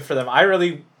really good for them. I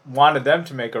really wanted them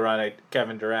to make a run at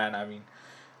Kevin Durant. I mean,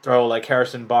 throw like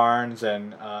Harrison Barnes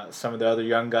and some of the other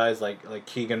young guys like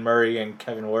Keegan Murray and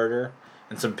Kevin Huerter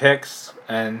and some picks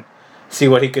and see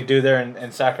what he could do there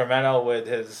in Sacramento with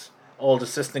his old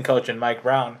assistant coach and Mike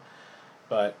Brown,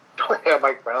 but. Yeah,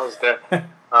 Mike Brown's there. That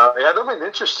would have been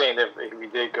interesting if we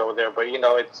did go there, but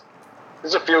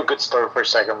it's a feel-good story for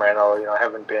Sacramento. I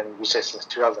haven't been, you said, since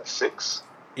 2006.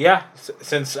 Yeah,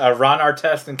 since Ron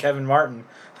Artest and Kevin Martin.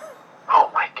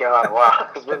 Oh my God! Wow,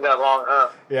 it's been that long, huh?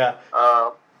 Yeah.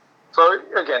 So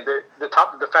again,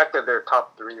 the fact that they're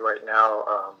top 3 right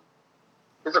now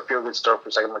is a feel-good story for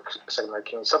Sacramento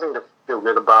Kings. Something to feel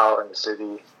good about in the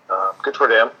city. Good for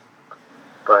them.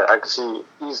 But I could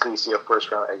easily see a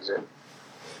first round exit.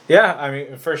 Yeah, I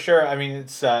mean, for sure. I mean,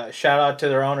 it's shout out to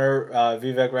their owner,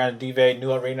 Vivek Ranadive,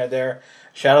 new arena there.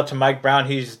 Shout out to Mike Brown.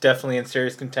 He's definitely in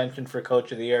serious contention for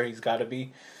Coach of the Year. He's got to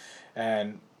be.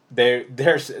 And who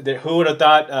would have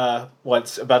thought,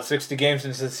 what's about 60 games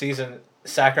into the season,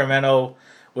 Sacramento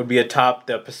would be atop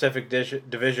the Pacific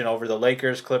Division over the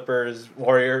Lakers, Clippers,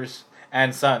 Warriors,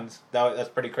 and Suns. That's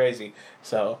pretty crazy.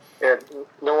 So yeah,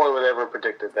 no one would ever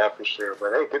predicted that for sure.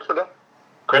 But hey, good for them.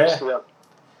 Credit to them.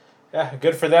 Yeah,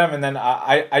 good for them. And then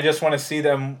I just want to see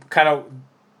them kind of.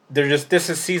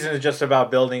 This season is just about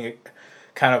building a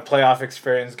kind of playoff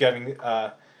experience, getting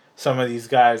some of these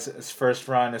guys' first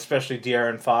run, especially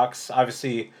De'Aaron Fox.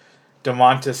 Obviously,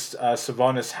 Domantas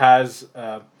Sabonis has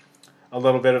a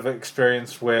little bit of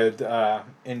experience with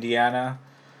Indiana.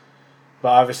 But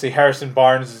obviously, Harrison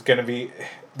Barnes is going to be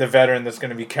the veteran that's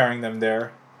going to be carrying them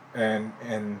there.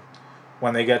 And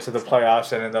when they get to the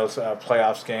playoffs and in those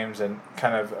playoffs games and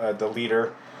kind of the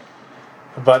leader.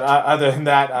 But other than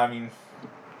that, I mean,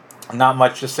 not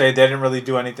much to say. They didn't really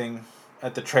do anything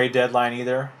at the trade deadline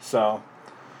either. So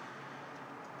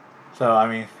I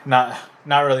mean, not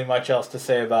really much else to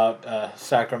say about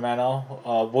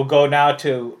Sacramento. We'll go now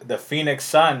to the Phoenix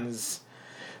Suns,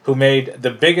 who made the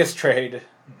biggest trade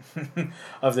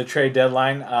of the trade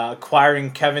deadline,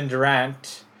 acquiring Kevin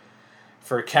Durant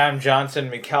for Cam Johnson,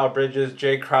 Mikal Bridges,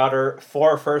 Jay Crowder,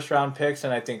 4 first-round picks,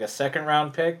 and I think a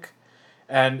second-round pick.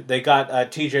 And they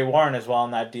got T.J. Warren as well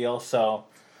in that deal. So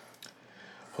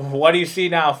what do you see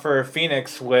now for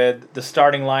Phoenix with the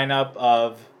starting lineup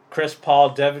of Chris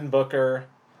Paul, Devin Booker,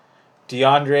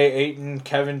 DeAndre Ayton,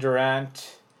 Kevin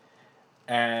Durant,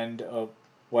 and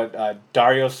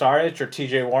Dario Saric or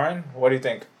T.J. Warren? What do you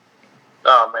think?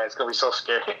 Oh man, it's gonna be so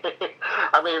scary.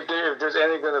 I mean, if there's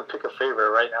anything gonna pick a favorite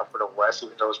right now for the West,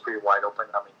 even though it's pretty wide open,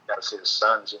 I mean, you gotta say the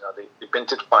Suns. You know, they've been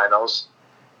to the finals.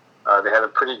 They had a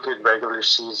pretty good regular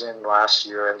season last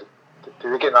year. And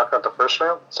did they get knocked out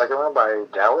the second round by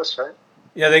Dallas, right?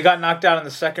 Yeah, they got knocked out in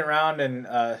the second round in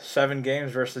 7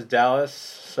 games versus Dallas.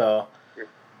 So,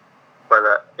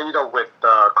 but you know, with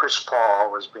Chris Paul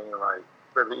always being like,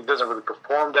 he doesn't really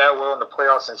perform that well in the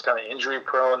playoffs, and it's kind of injury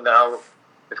prone now.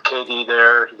 With KD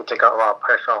there, he can take out a lot of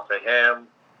pressure off of him.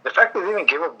 The fact that they didn't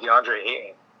give up DeAndre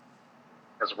Ayton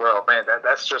as well, man,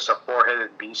 that's just a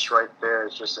 4-headed beast right there.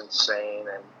 It's just insane.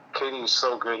 And KD is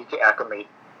so good; he can acclimate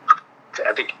to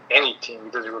I think any team. He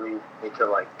doesn't really need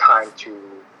to time to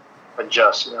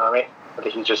adjust. You know what I mean? I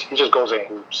think he just goes in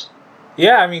hoops.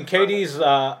 Yeah, I mean KD's.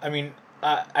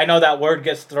 I know that word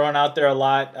gets thrown out there a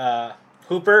lot,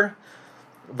 hooper,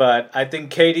 but I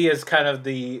think KD is kind of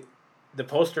the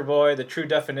poster boy, the true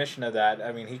definition of that.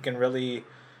 I mean, he can really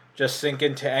just sink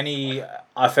into any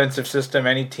offensive system,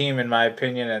 any team, in my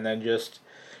opinion, and then just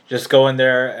go in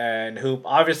there and hoop.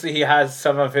 Obviously, he has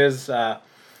some of his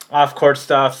off-court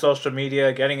stuff, social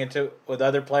media, getting into with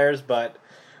other players, but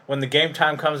when the game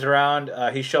time comes around,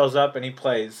 he shows up and he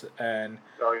plays. And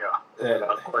oh yeah,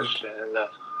 without question. And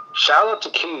shout out to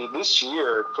KD this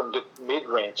year from the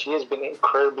mid-range. He has been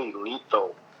incredibly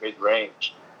lethal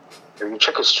mid-range. If you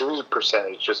check his shooting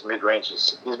percentage, just mid-range,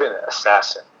 he's been an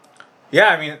assassin. Yeah,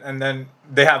 I mean, and then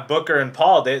they have Booker and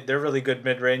Paul. They're really good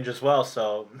mid-range as well.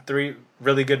 So 3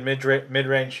 really good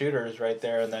mid-range shooters right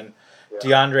there. And then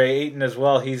DeAndre Ayton as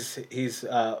well. He's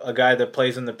a guy that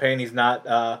plays in the paint. He's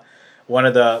not one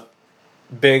of the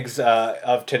bigs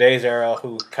of today's era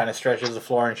who kind of stretches the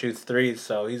floor and shoots threes.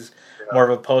 So he's more of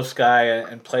a post guy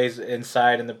and plays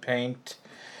inside in the paint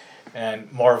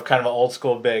and more of kind of an old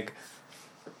school big.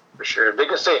 For sure. If they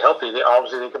can stay healthy, they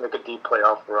can make a deep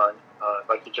playoff run.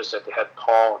 Like you just said, they had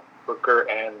Paul, Booker,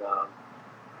 and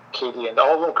KD, and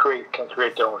all of them can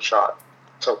create their own shot.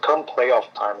 So come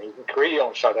playoff time, you can create your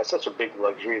own shot. That's such a big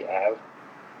luxury to have.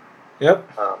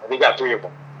 Yep. And they got 3 of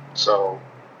them. So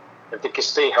if they can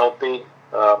stay healthy,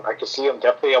 I can see them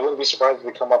definitely. I wouldn't be surprised if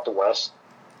they come out the West,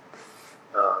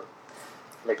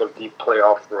 make a deep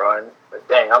playoff run. But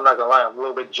dang, I'm not gonna lie, I'm a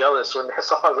little bit jealous when I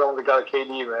saw they only got a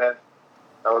KD, man.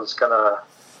 That was kind of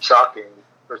shocking.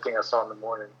 First thing I saw in the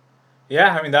morning.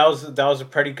 Yeah, I mean that was a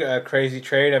pretty crazy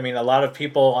trade. I mean, a lot of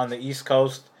people on the East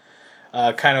Coast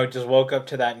kind of just woke up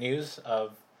to that news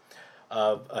of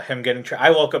him getting traded. I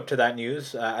woke up to that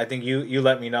news. I think you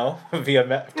let me know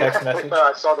via text message.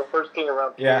 I saw the first thing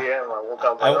around 3 a.m. I woke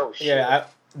up like, oh shit. Yeah,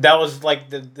 that was like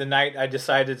the night I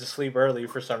decided to sleep early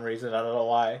for some reason. I don't know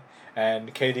why.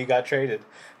 And KD got traded.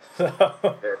 Yeah,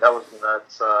 that was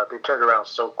nuts. They turned around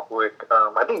so quick.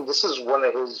 I think this is one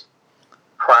of his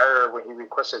prior when he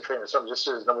requested trade or something. This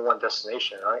is his number 1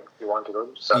 destination, right? He wanted to go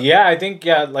to something. Yeah, I think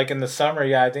like in the summer.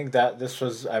 Yeah, I think that this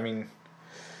was. I mean,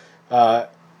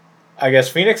 I guess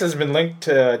Phoenix has been linked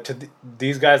to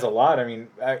these guys a lot. I mean,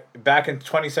 back in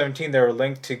 2017, they were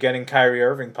linked to getting Kyrie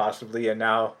Irving possibly, and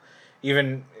now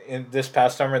even in this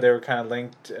past summer, they were kind of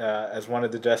linked as one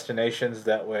of the destinations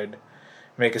that would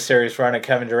make a serious run at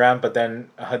Kevin Durant, but then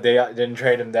they didn't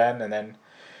trade him then, and then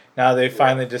now they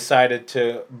finally decided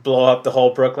to blow up the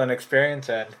whole Brooklyn experience,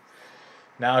 and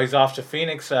now he's off to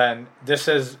Phoenix, and this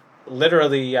is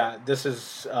literally, this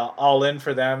is all in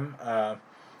for them.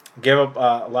 Give up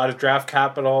a lot of draft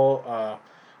capital.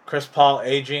 Chris Paul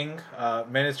aging,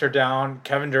 minutes are down.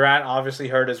 Kevin Durant obviously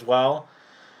hurt as well.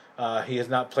 He has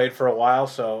not played for a while,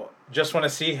 so just want to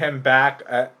see him back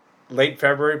at late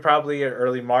February probably, or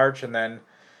early March, and then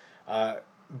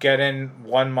get in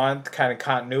 1 month kind of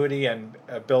continuity and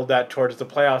build that towards the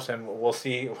playoffs, and we'll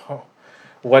see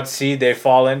what seed they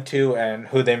fall into and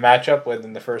who they match up with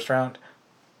in the first round.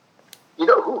 You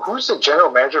know, who's the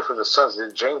general manager for the Suns?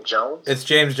 Is it James Jones? It's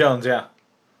James Jones, yeah.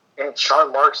 And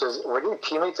Sean Marks, were they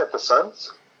teammates at the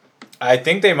Suns? I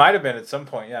think they might have been at some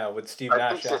point, yeah, with Steve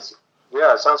Nash.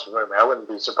 Yeah, it sounds familiar, man. I wouldn't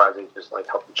be surprised if they just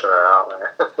help each other out,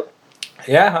 man.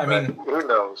 Yeah, I mean, who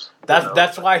knows?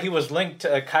 That's why he was linked.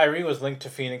 Kyrie was linked to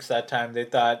Phoenix that time. They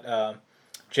thought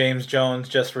James Jones,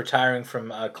 just retiring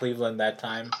from Cleveland that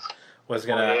time, was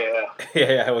gonna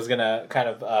was gonna kind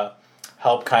of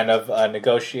help kind of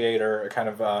negotiate or kind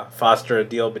of foster a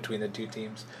deal between the two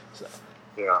teams. So.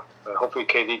 Yeah, hopefully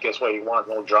KD gets what he wants.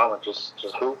 No drama, just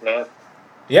hoop, man.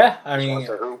 Yeah, I mean,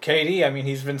 KD. I mean,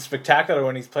 he's been spectacular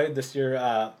when he's played this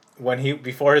year.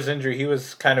 Before his injury, he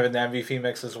was kind of in the MVP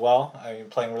mix as well. I mean,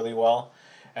 playing really well.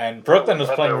 And Brooklyn was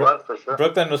playing.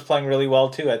 Brooklyn was playing really well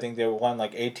too. I think they won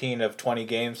like 18 of 20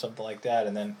 games, something like that.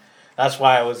 And then that's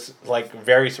why I was like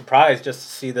very surprised just to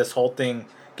see this whole thing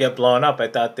get blown up. I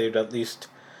thought they'd at least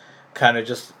kind of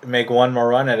just make one more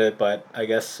run at it, but I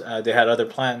guess they had other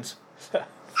plans.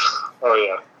 Oh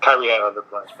yeah, Kyrie had other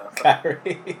plans, man.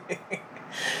 Kyrie.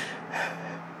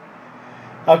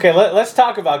 Okay, let's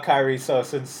talk about Kyrie. So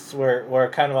since we're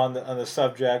kind of on the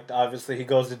subject, obviously he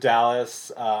goes to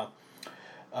Dallas.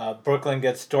 Brooklyn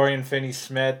gets Dorian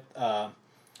Finney-Smith,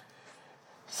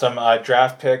 some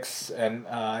draft picks, and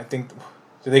I think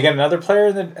did they get another player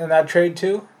in that trade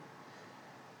too?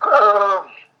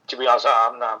 To be honest,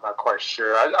 I'm not quite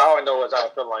sure. All I know is I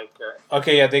feel like.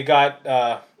 Okay, yeah, they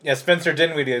got Spencer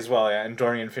Dinwiddie as well, yeah, and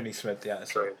Dorian Finney-Smith, yeah.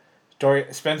 So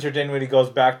Spencer Dinwiddie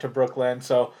goes back to Brooklyn,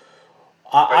 so.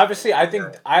 Obviously, I think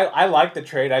I like the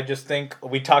trade. I just think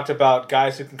we talked about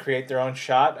guys who can create their own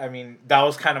shot. I mean, that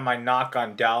was kind of my knock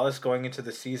on Dallas going into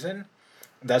the season.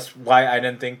 That's why I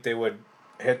didn't think they would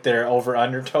hit their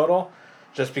over-under total,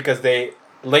 just because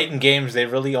late in games they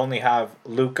really only have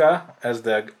Luka as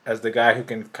the guy who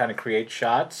can kind of create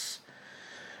shots,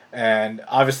 and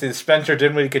obviously the Spencer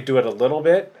Dinwiddie could do it a little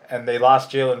bit, and they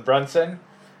lost Jalen Brunson,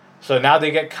 so now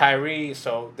they get Kyrie,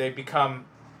 so they become.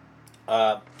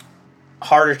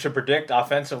 Harder to predict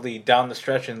offensively down the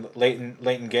stretch and late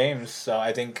in games. So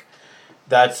I think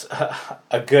that's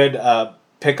a good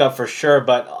pickup for sure.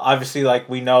 But obviously, like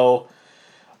we know,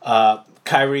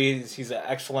 Kyrie, he's an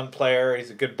excellent player.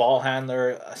 He's a good ball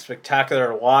handler, spectacular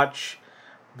to watch.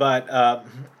 But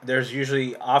there's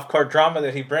usually off-court drama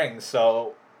that he brings.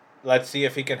 So let's see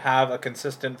if he can have a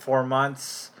consistent 4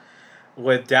 months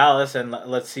with Dallas, and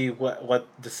let's see what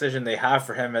decision they have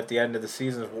for him at the end of the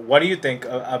season. What do you think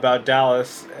about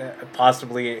Dallas,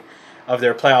 possibly of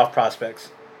their playoff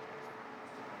prospects?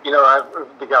 You know,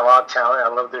 they got a lot of talent. I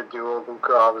love their duo.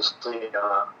 Luka, obviously,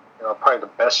 probably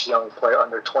the best young player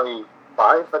under 25,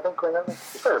 I think, right now.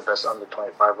 He's probably the best under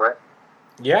 25, right?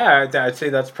 Yeah, I'd say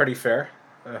that's pretty fair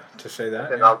to say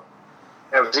that. And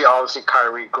obviously,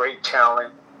 Kyrie, great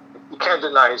talent. You can't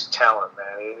deny his talent, man.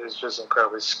 It's just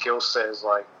incredible. His skill set is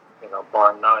like,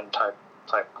 bar none type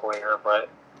player. But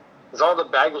there's all the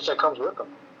baggage that comes with him.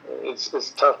 It's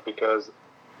tough because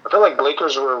I feel like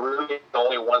Lakers were really the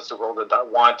only ones to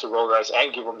wanted to roll the dice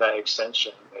and give him that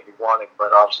extension that he wanted.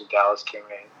 But obviously Dallas came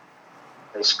in,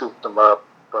 they scooped him up.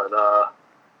 But I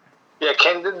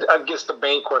guess the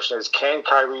main question is, can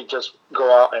Kyrie just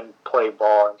go out and play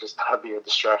ball and just not be a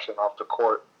distraction off the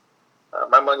court?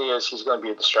 My money is he's going to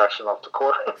be a distraction off the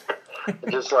court.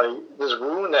 just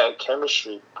ruin that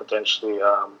chemistry potentially.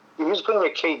 He was playing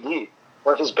with KD,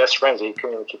 one of his best friends. He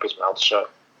couldn't even keep his mouth shut.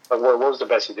 Like, what was the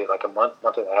best he did? Like a month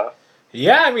and a half.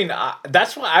 Yeah, I mean,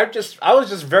 that's why I was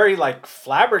just very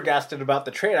flabbergasted about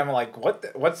the trade. I'm like,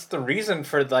 what's the reason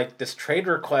for this trade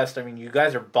request? I mean, you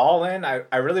guys are balling.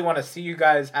 I really want to see you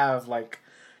guys have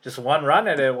just one run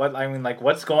at it.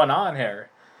 What's going on here?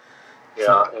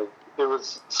 Yeah. It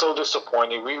was so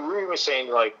disappointing. We were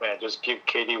saying, man, just give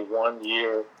KD 1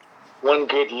 year, one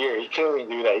good year. He couldn't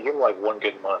even do that. He gave him 1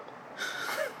 good month.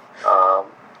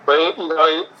 But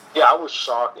yeah, I was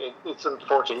shocked. It's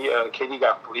unfortunate. KD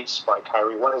got fleeced by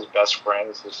Kyrie. One of his best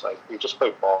friends is like, we just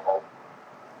play ball.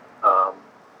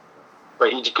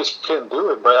 But he just couldn't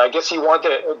do it. But I guess he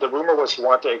wanted. The rumor was he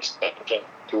wanted the extension.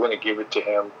 He wouldn't give it to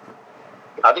him.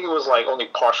 I think it was like only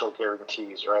partial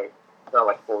guarantees, right? Not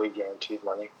like fully guaranteed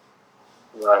money.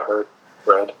 What I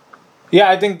read. Yeah,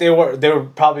 I think they were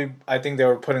probably. I think they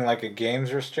were putting like a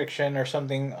games restriction or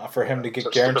something for him to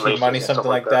get guaranteed money, something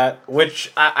like that.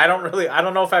 Which I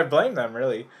don't know if I blame them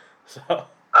really. So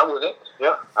I wouldn't.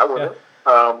 Yeah, I wouldn't.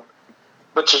 Yeah.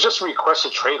 But to just request a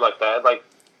trade like that, like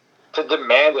to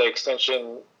demand an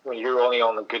extension when you're only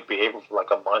on a good behavior for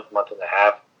like a month and a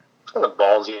half, it's kind of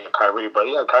ballsy of Kyrie. But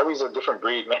yeah, Kyrie's a different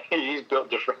breed, man. He's built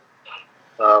different.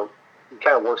 He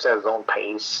kind of works at his own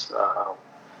pace.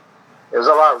 There's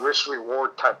a lot of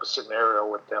risk-reward type of scenario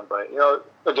with them. But,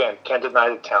 again, can't deny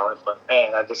the talent. But,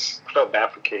 man, I just felt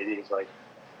bad for KD. It's like,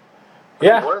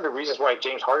 yeah. One of the reasons why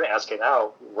James Harden asked it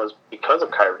out was because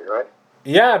of Kyrie, right?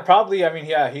 Yeah, probably. I mean,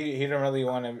 yeah, he didn't really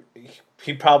want to.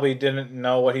 He probably didn't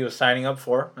know what he was signing up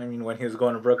for. I mean, when he was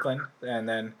going to Brooklyn. And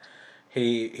then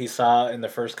he saw in the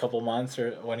first couple months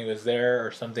or when he was there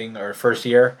or something, or first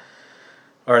year.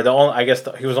 Or I guess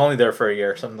he was only there for a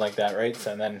year, something like that, right?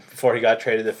 So, and then before he got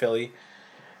traded to Philly,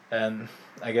 and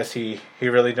I guess he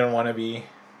really didn't want to be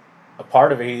a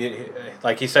part of it. He,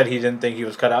 like he said, he didn't think he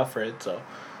was cut out for it. So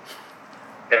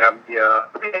yeah.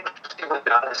 I mean,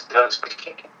 Dallas does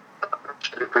speaking.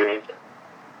 I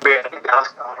think Dallas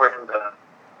can offer him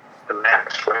the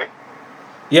max, right?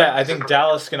 Yeah, I think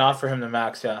Dallas can offer him the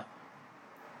max. Yeah.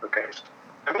 Okay.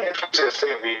 I mean, it's interesting to see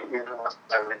if we want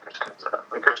that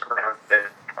Lakers come out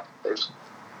there.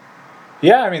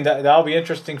 Yeah, I mean that'll be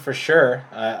interesting for sure.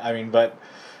 I mean, but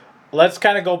let's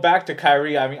kind of go back to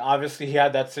Kyrie. I mean, obviously he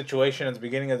had that situation at the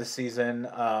beginning of the season.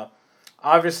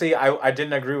 Obviously, I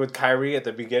didn't agree with Kyrie at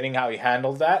the beginning how he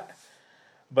handled that,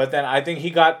 but then I think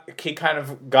he kind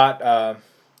of got.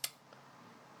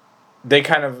 They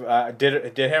kind of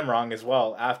did him wrong as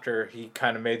well after he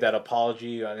kind of made that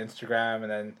apology on Instagram,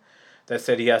 and then that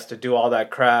said he has to do all that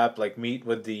crap, like meet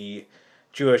with the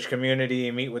Jewish community,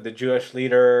 meet with the Jewish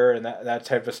leader, and that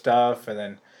type of stuff. And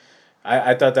then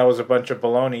I thought that was a bunch of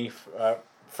baloney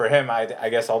for him. I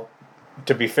guess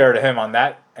to be fair to him on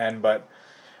that end. But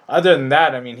other than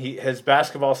that, I mean, his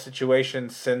basketball situation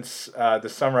since the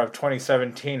summer of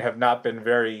 2017 have not been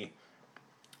very,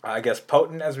 I guess,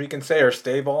 potent, as we can say, or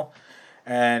stable.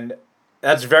 And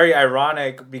that's very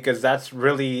ironic because that's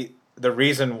really the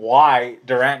reason why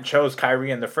Durant chose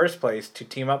Kyrie in the first place to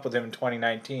team up with him in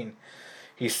 2019.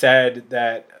 He said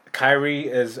that Kyrie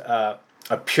is a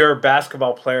pure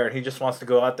basketball player and he just wants to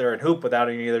go out there and hoop without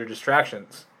any other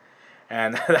distractions.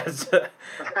 And that's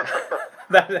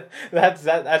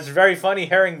very funny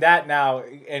hearing that now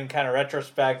in kind of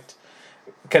retrospect,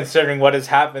 considering what has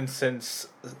happened since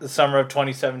the summer of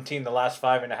 2017, the last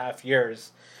 5.5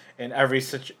 years, in every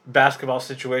basketball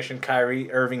situation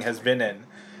Kyrie Irving has been in.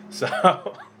 So,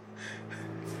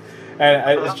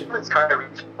 and it's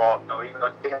Kyrie's fault, though. Even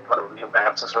though he didn't put a real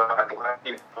absence, I think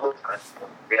he was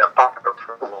being a popular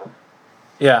approval.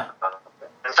 Yeah.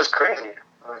 It's just crazy.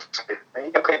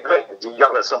 You can play good. You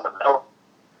yell at someone else.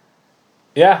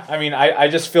 Yeah, I mean, I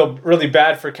just feel really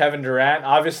bad for Kevin Durant.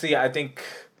 Obviously, I think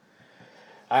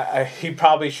he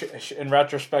probably in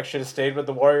retrospect should have stayed with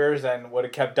the Warriors and would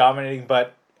have kept dominating.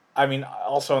 But I mean,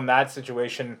 also in that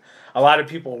situation, a lot of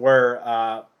people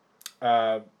were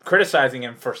criticizing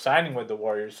him for signing with the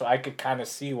Warriors. So I could kind of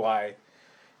see why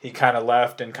he kind of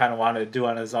left and kind of wanted to do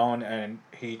on his own, and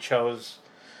he chose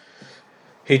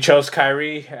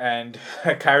Kyrie, and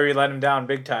Kyrie let him down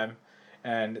big time.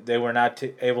 And they were not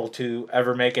able to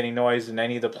ever make any noise in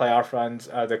any of the playoff runs.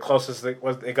 The closest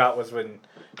they got was in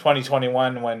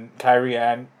 2021 when Kyrie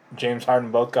and James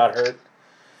Harden both got hurt.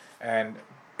 And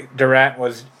Durant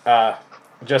was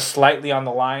just slightly on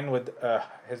the line with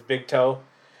his big toe.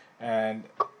 And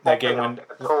that game went...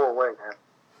 Go away, man.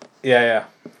 Yeah.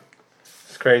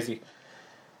 It's crazy.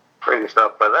 Crazy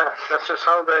stuff, but that's just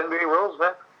how the NBA rolls,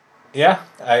 man. Yeah,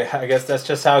 I guess that's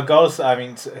just how it goes. I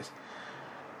mean...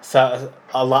 So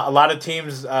a lot of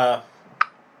teams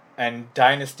and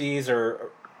dynasties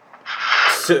or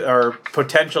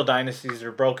potential dynasties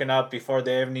are broken up before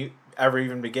they ever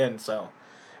even begin. So,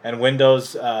 and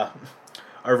windows are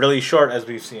really short, as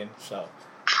we've seen. So,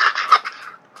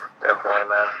 definitely,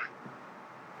 man.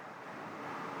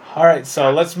 All right, so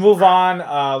let's move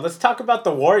on. Let's talk about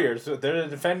the Warriors. They're the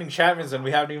defending champions, and we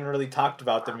haven't even really talked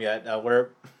about them yet. We're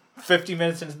 50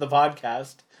 minutes into the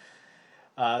podcast,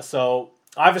 so.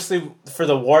 obviously for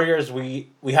the Warriors, we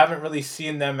haven't really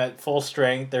seen them at full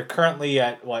strength. They're currently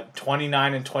at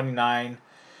 29-29,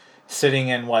 sitting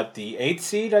in the 8th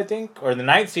seed, I think, or the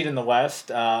 9th seed in the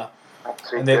West.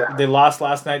 And they lost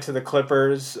last night to the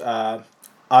Clippers.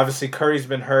 Obviously, Curry's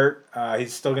been hurt.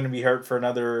 He's still going to be hurt for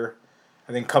another,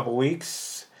 I think, couple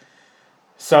weeks.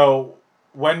 So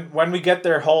when we get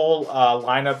their whole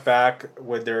lineup back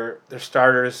with their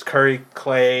starters, Curry,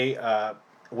 Clay,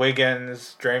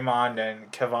 Wiggins, Draymond,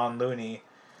 and Kevon Looney,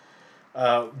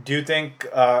 do you think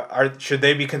should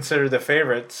they be considered the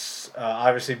favorites?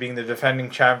 Obviously, being the defending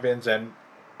champions and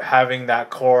having that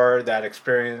core, that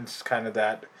experience, kind of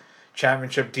that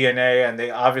championship DNA, and they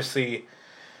obviously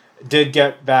did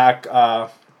get back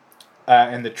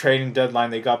in the trading deadline.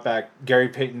 They got back Gary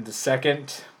Payton II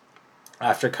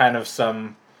after kind of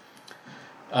some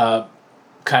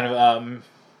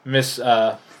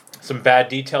some bad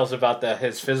details about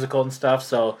his physical and stuff.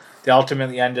 So they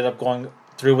ultimately ended up going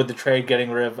through with the trade,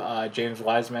 getting rid of James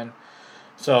Wiseman.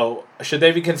 So should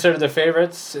they be considered the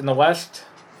favorites in the West?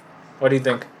 What do you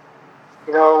think?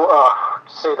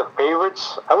 Say the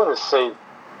favorites, I wouldn't say.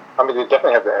 I mean, they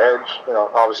definitely have the edge.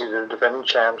 Obviously they're defending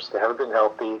champs. They haven't been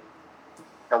healthy,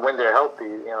 and when they're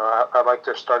healthy, I like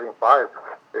their starting five.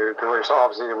 They're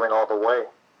obviously they went all the way.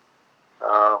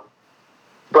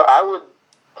 But I would,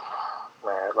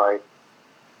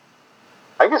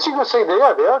 I guess you could say they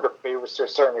are the favorites to a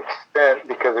certain extent,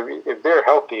 because if they're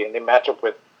healthy and they match up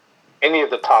with any of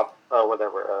the top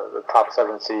the top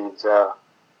 7 seeds, I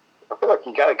feel like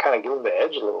you got to kind of give them the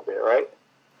edge a little bit, right?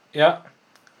 Yeah.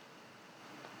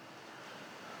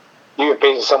 You can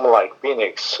face someone like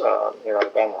Phoenix,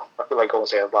 Alabama. I feel like Golden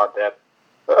State has a lot of depth.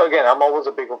 But again, I'm always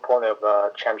a big proponent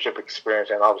of championship experience,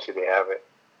 and obviously they have it.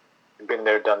 They've been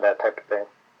there, done that type of thing.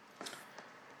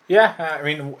 Yeah, I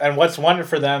mean, and what's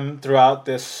wonderful for them throughout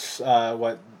this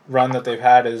run that they've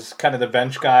had is kind of the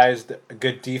bench guys, the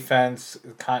good defense,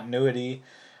 continuity.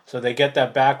 So they get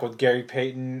that back with Gary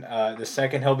Payton. The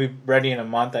second, he'll be ready in a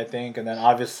month, I think, and then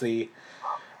obviously,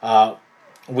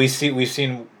 we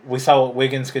saw what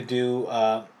Wiggins could do,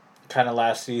 kind of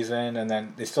last season, and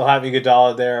then they still have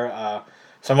Iguodala there.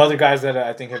 Some other guys that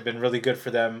I think have been really good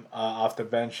for them off the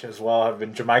bench as well have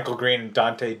been JaMychal Green and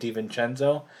Dante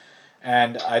DiVincenzo,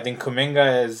 and I think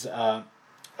Kuminga is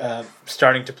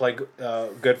starting to play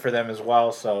good for them as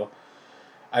well. So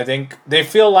I think they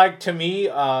feel like, to me,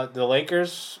 the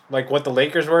Lakers, like what the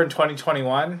Lakers were in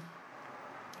 2021,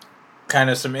 kind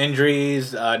of some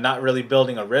injuries, not really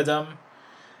building a rhythm,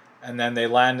 and then they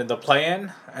landed the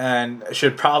play-in and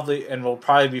will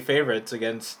probably be favorites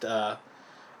against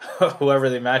whoever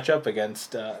they match up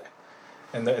against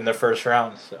in the first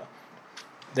round. So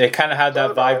they kind of had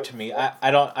that vibe to me.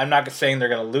 I'm not saying they're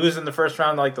going to lose in the first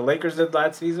round like the Lakers did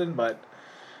last season, but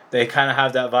they kind of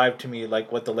have that vibe to me,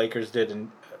 like what the Lakers did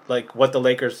and like what the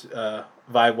Lakers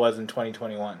vibe was in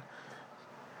 2021.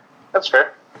 That's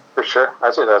fair, for sure.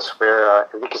 I say that's fair.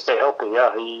 If he can stay healthy,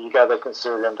 yeah, you got to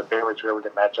consider them the favorites really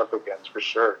to match up against, for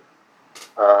sure.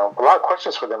 A lot of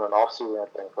questions for them in offseason, I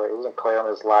think. Right? Wasn't Clay on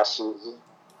his last season?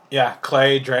 Yeah,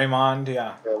 Clay, Draymond,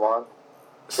 yeah. Draymond.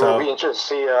 So it'll be interesting to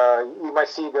see. You might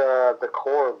see the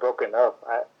core broken up.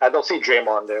 I don't see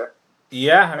Draymond there.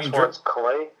 Yeah, I mean,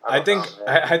 Clay. I think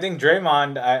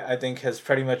Draymond, I think has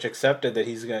pretty much accepted that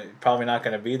he's probably not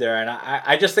going to be there, and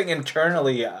I just think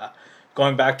internally,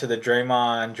 going back to the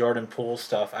Draymond Jordan Poole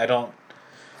stuff, I don't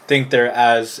think they're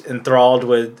as enthralled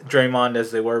with Draymond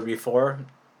as they were before,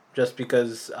 just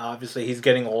because obviously he's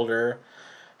getting older.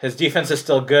 His defense is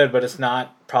still good, but it's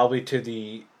not probably to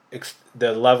the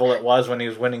level it was when he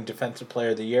was winning Defensive Player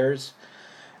of the Years,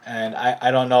 and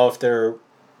I don't know if they're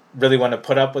really want to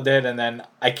put up with it. And then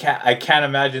I can't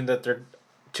imagine that they're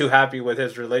too happy with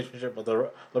his relationship with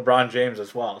LeBron James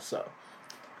as well. So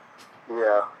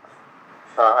yeah,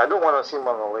 I don't want to see him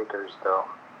on the Lakers though,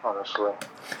 honestly.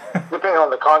 Depending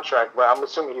on the contract, but I'm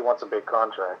assuming he wants a big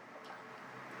contract.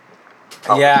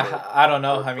 Yeah, I don't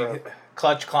know. I mean,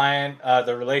 clutch client,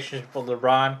 the relationship with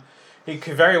LeBron, he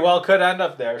very well could end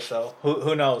up there. So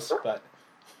who knows? But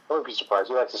I wouldn't be surprised.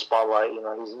 He likes the spotlight.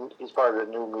 He's part of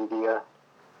the new media.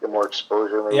 Get more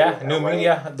exposure. Maybe yeah, new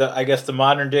media. I guess the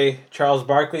modern day Charles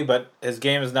Barkley, but his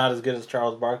game is not as good as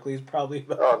Charles Barkley's probably.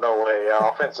 Oh no way! Yeah,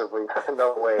 offensively,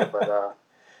 no way. But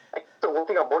the one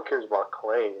thing I'm more curious about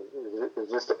Clay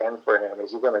is this the end for him?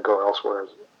 Is he going to go elsewhere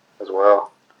as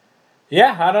well?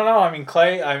 Yeah, I don't know. I mean,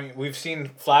 Clay. I mean, we've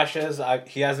seen flashes.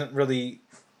 He hasn't really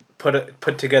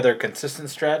put together a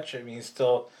consistent stretch. I mean, he's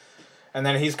still, and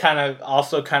then he's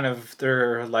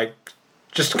they're like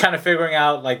just kind of figuring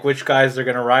out like which guys they're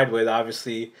going to ride with.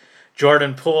 Obviously,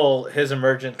 Jordan Poole, his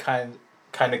emergent kind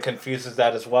kind of confuses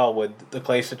that as well with the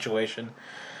Clay situation.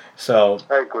 So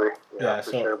I agree. Yeah,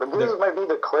 for so sure. But this might be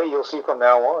the Clay you'll see from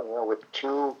now on. With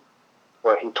two.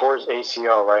 Well, he tore his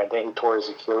ACL, right? And then he tore his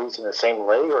Achilles in the same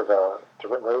leg or the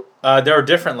different leg? There were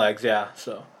different legs, yeah.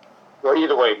 So. Well,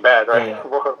 either way, bad, right? Yeah.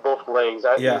 Both legs.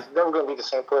 He's never going to be the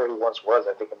same player he once was,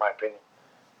 I think, in my opinion.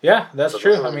 Yeah, that's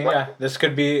true. I mean, this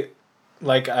could be,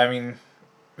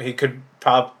 he could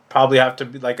probably have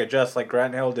to adjust like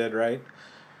Grant Hill did, right?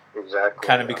 Exactly.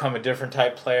 Kind of become a different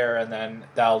type player, and then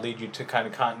that'll lead you to kind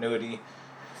of continuity.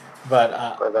 But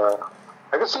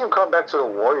I can see him come back to the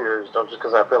Warriors, though, just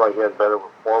because I feel like he has better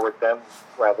rapport with them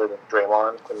rather than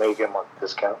Draymond to make him on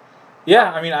discount.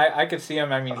 Yeah, I mean, I could see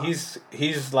him. I mean,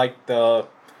 he's like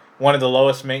one of the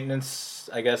lowest maintenance,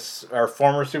 I guess, or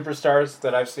former superstars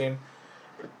that I've seen.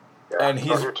 Yeah, and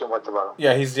he's too much about him.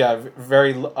 Yeah, he's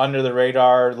very under the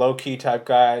radar, low key type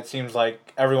guy. It seems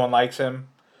like everyone likes him.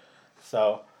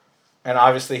 So, and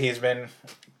obviously he's been,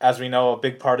 as we know, a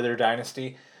big part of their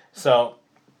dynasty. So,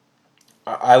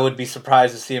 I would be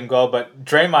surprised to see him go. But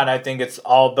Draymond, I think it's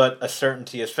all but a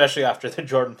certainty, especially after the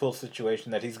Jordan Poole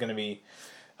situation, that he's going to be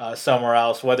somewhere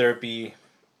else, whether it be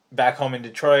back home in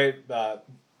Detroit,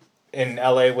 in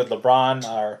LA with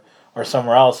LeBron, or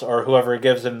somewhere else, or whoever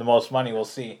gives him the most money. We'll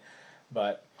see.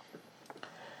 But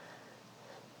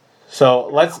so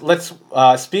let's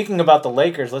speaking about the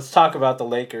Lakers, let's talk about the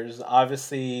Lakers.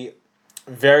 Obviously,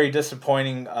 very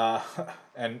disappointing,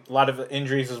 and a lot of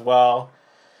injuries as well.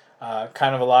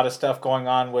 Kind of a lot of stuff going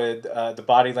on with the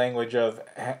body language of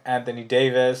Anthony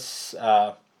Davis.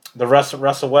 The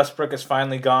Russell Westbrook is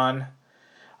finally gone.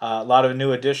 A lot of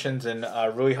new additions in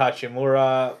Rui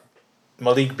Hachimura,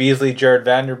 Malik Beasley, Jared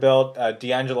Vanderbilt,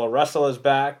 D'Angelo Russell is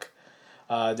back.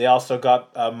 They also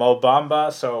got Mo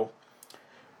Bamba. So,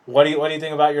 what do you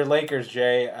think about your Lakers,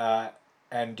 Jay?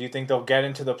 And do you think they'll get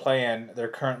into the play-in? They're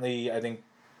currently, I think,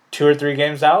 2 or 3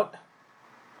 games out.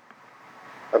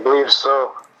 I believe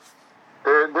so.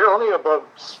 They're only above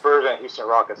Spurs and Houston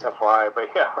Rockets, FYI. But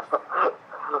yeah,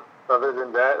 other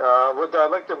than that, would I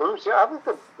like the moves? Yeah, I like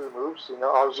the moves.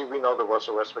 Obviously we know the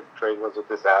Russell Westbrook trade was a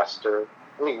disaster.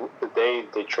 I mean, the day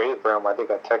they traded for him, I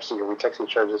think I texted you. We texted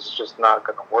each other. It's just not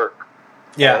going to work.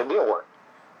 Yeah, and it didn't work.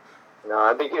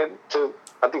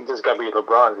 I think this got to be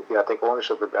LeBron. I think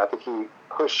ownership of it. I think he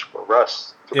pushed for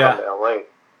Russ to come to LA,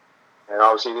 and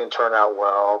obviously it didn't turn out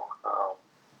well.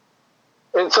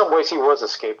 In some ways, he was a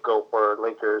scapegoat for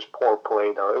Lakers' poor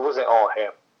play, though. It wasn't all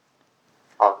him,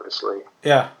 obviously.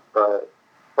 Yeah. But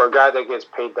for a guy that gets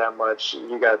paid that much,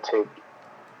 you got to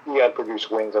produce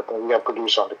wins. I think you got to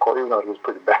produce on the court, even though he was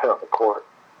pretty bad on the court.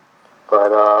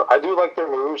 But I do like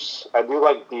their moves. I do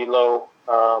like D'Lo.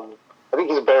 I think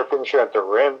he's a better finisher at the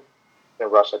rim than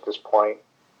Russ at this point.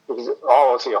 He's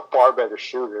obviously a far better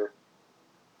shooter.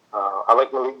 I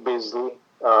like Malik Beasley.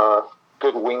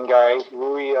 Good wing guy.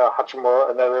 Rui Hachimura,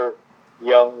 another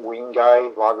young wing guy,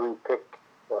 lottery pick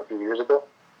a few years ago.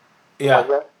 Yeah.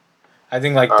 Like I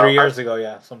think 3 years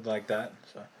ago, something like that.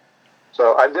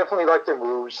 So I definitely like their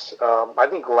moves. I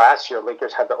think last year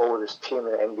Lakers had the oldest team in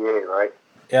the NBA, right?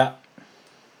 Yeah.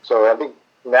 So I think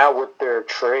now with their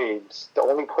trades, the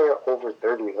only player over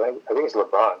 30, I think it's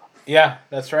LeBron. Yeah,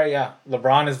 that's right, yeah.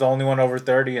 LeBron is the only one over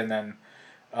 30, and then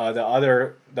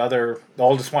the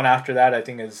oldest one after that, I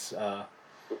think, is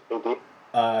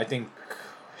I think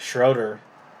Schroeder.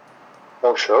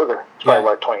 Oh, Schroeder. It's probably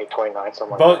like 29,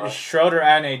 something like that. Both Schroeder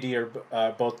and AD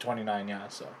are both 29, yeah.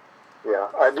 So. Yeah,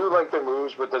 I do like the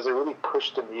moves, but does it really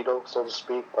push the needle, so to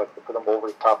speak, like to put them over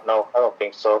the top? No, I don't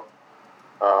think so.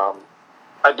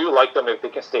 I do like them if they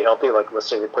can stay healthy. Like, let's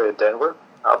say they play at Denver.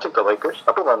 I'll take the Lakers.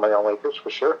 I'll put my money on Lakers for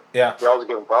sure. Yeah. They always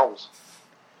give them problems.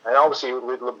 And obviously,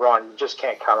 with LeBron, you just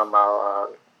can't count him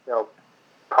out.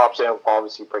 Props in,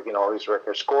 obviously, breaking all these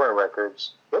records, scoring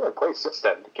records. He hasn't played since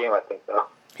that game, I think, though.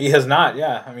 He has not,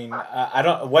 yeah. I mean, I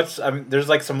don't. There's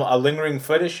like a lingering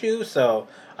foot issue, so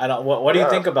I don't. What do you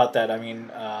think about that? I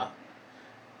mean,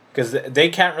 because they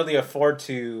can't really afford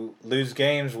to lose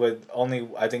games with only,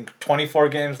 I think, 24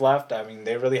 games left. I mean,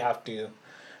 they really have to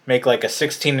make like a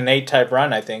 16-8 type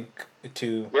run, I think,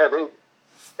 to. Yeah,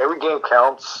 every game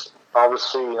counts.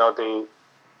 Obviously, they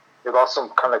lost some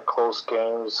kind of close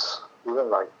games, even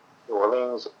like New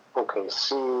Orleans,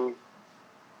 OKC.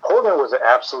 Portland was an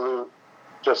absolute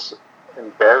just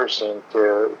embarrassing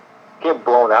to get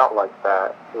blown out like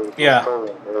that. It was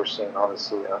totally embarrassing,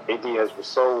 honestly. AD has been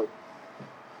so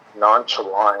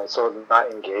nonchalant and so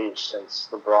not engaged since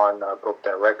LeBron broke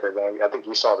that record. And I think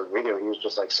you saw the video. He was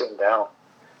just like sitting down.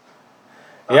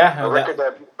 A record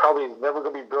that probably is never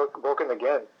going to be broken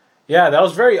again. Yeah, that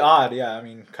was very odd. Yeah, I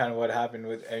mean, kind of what happened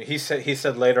with. He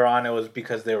said later on it was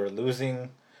because they were losing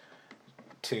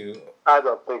to. I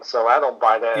don't think so. I don't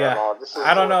buy that at all. This is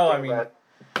I don't know.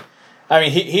 I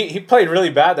mean, he played really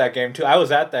bad that game too. I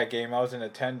was at that game. I was in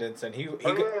attendance, and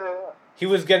he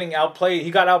was getting outplayed.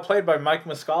 He got outplayed by Mike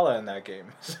Muscala in that game.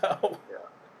 So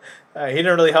he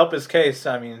didn't really help his case.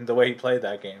 I mean, the way he played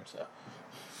that game. So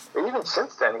even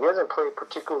since then, he hasn't played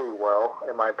particularly well,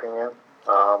 in my opinion.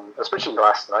 Especially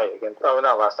last night against. Oh,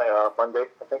 not last night. Monday,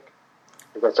 I think,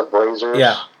 against the Blazers.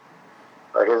 Yeah.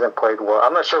 He hasn't played well.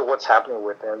 I'm not sure what's happening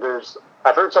with him.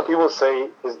 I've heard some people say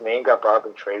his name got brought up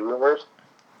in trade rumors,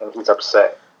 and he's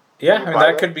upset. Yeah, I mean,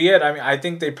 that could be it. I mean, I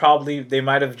think they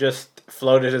might have just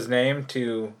floated his name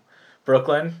to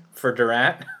Brooklyn for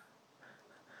Durant.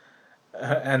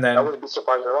 And then... I wouldn't be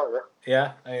surprised at all,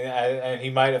 yeah. I mean, and he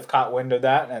might have caught wind of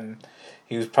that, and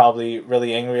he was probably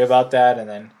really angry about that, and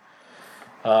then...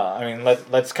 I mean,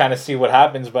 let's kind of see what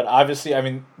happens, but obviously, I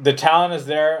mean, the talent is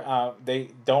there. They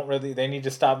need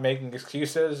to stop making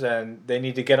excuses, and they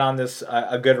need to get on this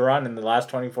a good run in the last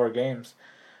 24 games,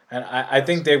 and I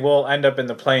think they will end up in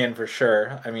the play-in for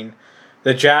sure. I mean,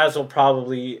 the Jazz will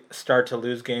probably start to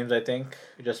lose games, I think,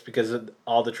 just because of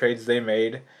all the trades they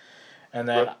made, and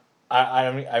then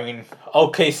I mean,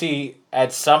 OKC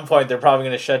at some point they're probably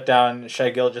going to shut down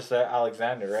Shai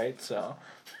Gilgeous-Alexander, right? So.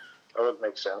 That would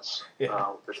make sense,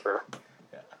 for sure.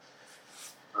 Yeah.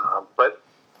 But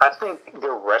I think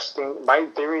they're resting. My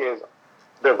theory is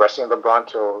they're resting LeBron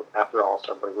till after the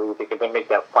All-Star break. Really think they make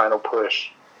that final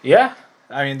push. Yeah,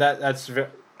 I mean that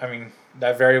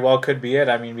very well could be it.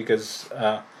 I mean, because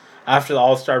after the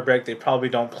All-Star break, they probably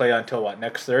don't play until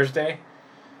next Thursday.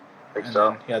 I think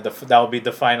so. Then, that will be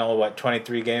the final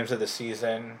 23 games of the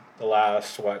season. The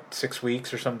last 6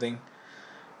 weeks or something,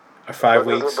 or 5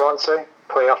 weeks. What does LeBron say?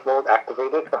 Playoff mode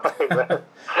activated.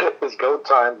 It's go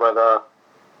time, but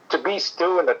to be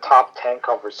still in the top 10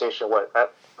 conversation,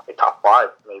 top 5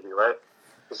 maybe, right?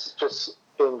 This is just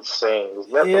insane.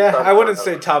 Yeah, I wouldn't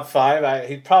say top 5.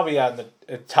 He'd probably on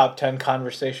the top 10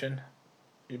 conversation,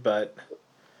 but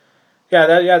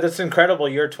that's incredible.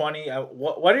 Year 20.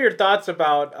 What are your thoughts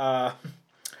about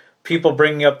people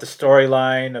bringing up the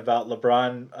storyline about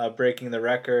LeBron breaking the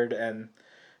record and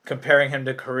comparing him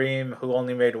to Kareem, who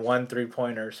only made 1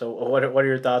 3-pointer? So what are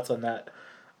your thoughts on that?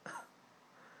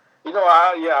 When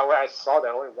I saw that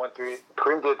only 1 3,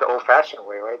 Kareem did it the old-fashioned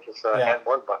way, right? Just hand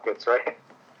 1 buckets, right?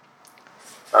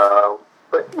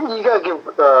 But you gotta give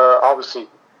obviously,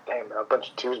 a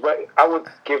bunch of 2s. But I would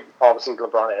give obviously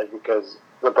LeBron an edge because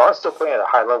LeBron's still playing at a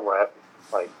high level at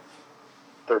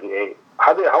 38.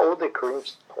 How old did Kareem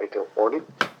play till 40?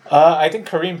 I think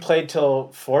Kareem played till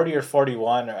 40 or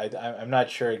 41. I'm not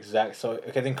sure exact. So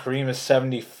I think Kareem is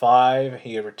 75.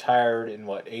 He retired in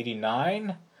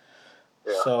 89?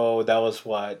 Yeah. So that was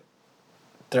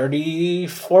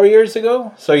 34 years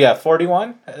ago? So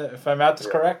 41, if my math is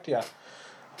correct, yeah.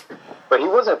 But he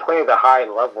wasn't playing at a high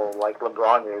level like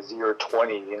LeBron is year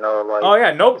 20,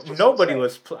 nobody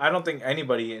was. I don't think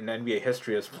anybody in NBA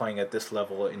history is playing at this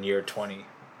level in year 20.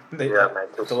 The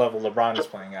level LeBron is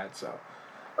playing at, so.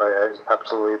 Oh, yeah,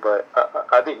 absolutely. But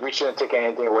I think we shouldn't take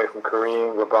anything away from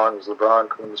Kareem. LeBron is LeBron,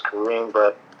 Kareem is Kareem.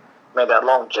 But, man, that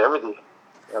longevity,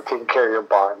 taking care of your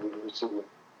body.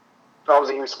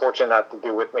 Obviously, he was fortunate not to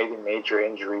deal with maybe major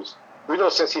injuries. We know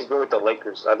since he's been with the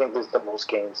Lakers, I think this is the most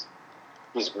games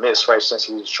he's missed, right, since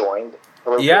he's joined.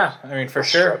 Yeah, I mean, for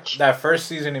sure. Stretch. That first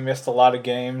season, he missed a lot of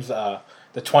games. The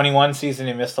 21 season,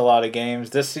 he missed a lot of games.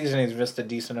 This season, he's missed a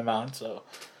decent amount, so...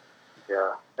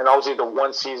 Yeah, and obviously the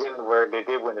one season where they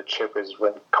did win the chip is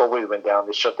when COVID went down.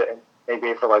 They shut the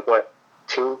NBA for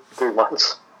 2-3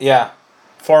 months. Yeah,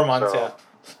 4 months. So,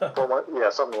 4 months,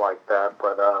 something like that.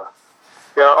 But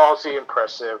obviously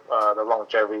impressive. The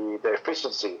longevity, the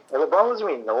efficiency, and LeBron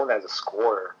wasn't even known as a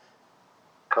scorer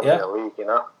coming in the league.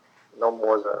 No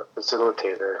more as a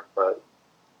facilitator, but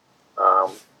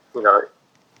 4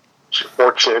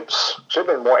 chips. Should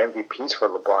have been more MVPs for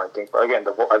LeBron, I think. But again,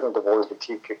 I think the voting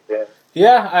fatigue kicked in.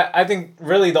 Yeah, I think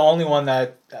really the only one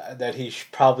that he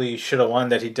probably should have won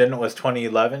that he didn't was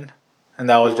 2011, and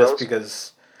that was just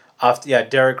because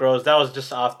Derrick Rose. That was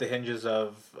just off the hinges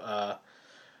of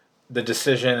the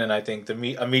decision, and I think a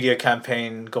media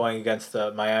campaign going against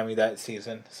Miami that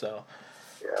season. So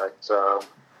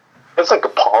it's like a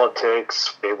politics,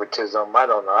 favoritism. I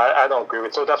don't know. I don't agree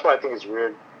with it. So that's why I think it's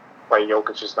weird. Why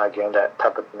Jokic is not getting that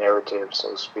type of narrative,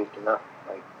 so to speak,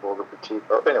 voter fatigue.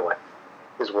 But anyway,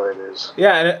 is what it is.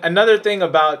 Yeah, and another thing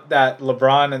about that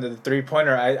LeBron and the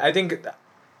 3-pointer, I think,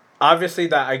 obviously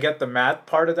that I get the math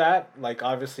part of that.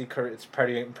 Obviously, it's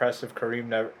pretty impressive Kareem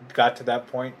never got to that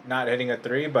point, not hitting a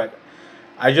 3, but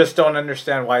I just don't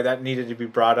understand why that needed to be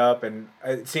brought up, and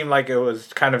it seemed like it was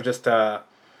kind of just a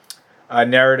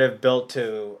narrative built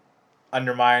to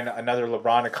undermine another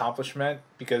LeBron accomplishment,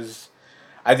 because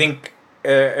I think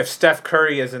if Steph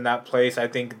Curry is in that place, I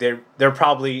think they're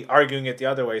probably arguing it the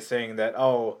other way, saying that,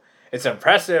 oh, it's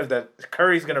impressive that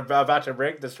Curry's about to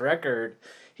break this record.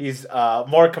 He's a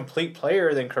more complete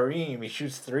player than Kareem. He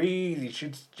shoots threes, he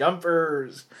shoots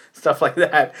jumpers, stuff like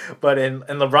that. But in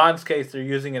LeBron's case, they're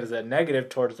using it as a negative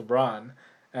towards LeBron,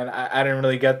 and I didn't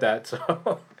really get that.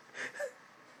 So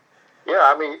yeah,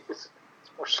 I mean, it's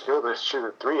more skill to shoot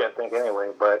a three, I think,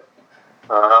 anyway. But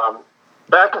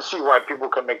I can see why people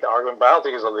can make the argument, but I don't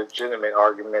think it's a legitimate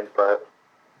argument. But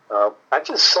I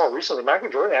just saw recently, Michael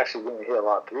Jordan actually didn't hit a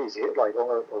lot of threes. He hit like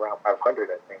only around 500,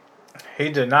 I think. He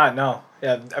did not, no.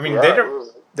 Yeah, I mean, they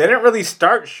didn't really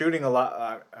start shooting a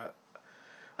lot.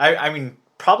 I mean,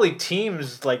 probably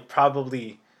teams, like in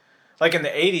the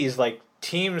 80s, like,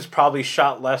 teams probably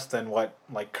shot less than what,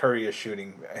 like, Curry is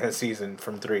shooting in a season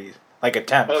from threes. Like,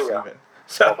 attempts, even.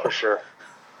 So, for sure.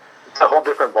 It's a whole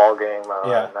different ball game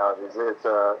nowadays. It's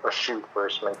a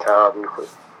shoot-first mentality for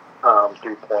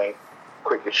 3-point,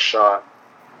 quickest shot.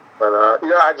 But,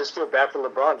 I just feel bad for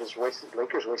LeBron,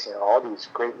 Lakers wasting all these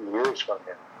great years from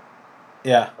him.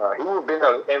 Yeah. He would have been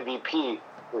an MVP,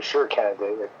 for sure,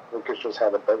 candidate if Lakers just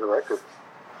had a better record.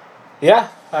 Yeah.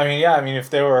 I mean, if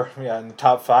they were in the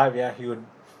top 5, he would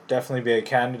definitely be a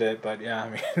candidate. But, I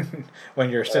mean,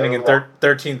 when you're sitting in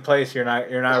 13th place, you're not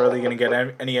really going to get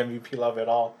any MVP love at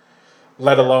all,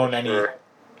 let alone any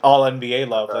All-NBA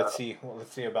love. Let's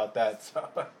see about that. So.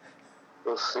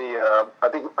 We'll see. I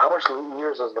think, how much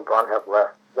years does LeBron have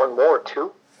left? One more,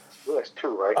 2? I think that's 2,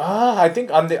 right? I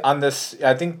think on this,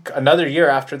 I think another year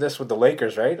after this with the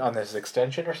Lakers, right? On this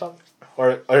extension or something,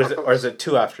 or is it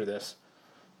 2 after this?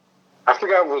 I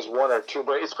forgot it was 1 or 2,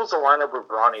 but it's supposed to line up with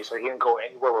Bronny, so he can go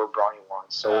anywhere where Bronny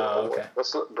wants. So okay.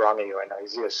 What's Bronny right now?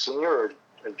 Is he a senior or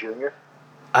a junior?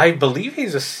 I believe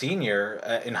he's a senior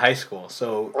in high school.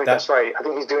 So that's right. I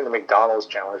think he's doing the McDonald's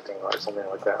challenge thing or something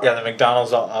like that. Yeah, the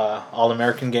McDonald's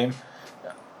All-American game.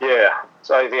 Yeah.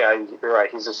 So you're right.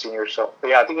 He's a senior. So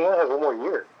I think he only has 1 more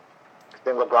year.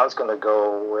 Then LeBron's going to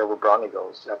go wherever Bronny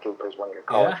goes after he plays 1 year of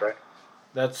college, right?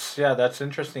 That's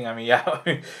interesting. I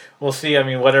mean, we'll see. I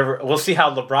mean, we'll see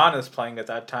how LeBron is playing at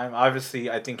that time. Obviously,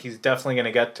 I think he's definitely going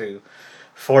to get to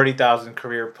 40,000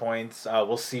 career points.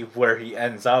 We'll see where he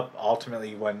ends up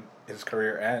ultimately when his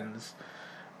career ends.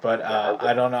 But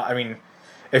I don't know. I mean,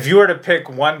 if you were to pick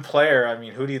one player, I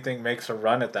mean, who do you think makes a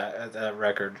run at that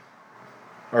record,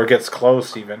 or gets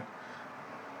close even?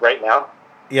 Right now?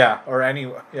 Yeah, or any.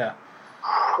 Yeah.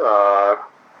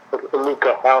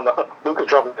 Luka, I don't know. Luka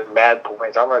dropping mad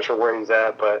points. I'm not sure where he's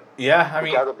at, but I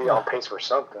mean, got to be on pace for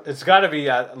something. It's got to be.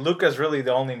 Luka's really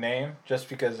the only name, just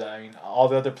because I mean, all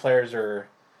the other players are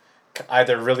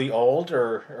either really old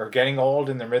or getting old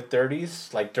in their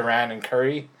mid-30s, like Durant and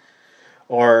Curry,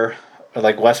 or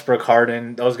like Westbrook,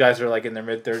 Harden. Those guys are like in their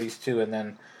mid-30s too, and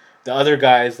then the other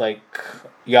guys like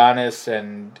Giannis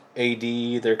and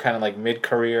AD, they're kind of like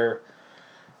mid-career.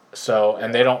 So,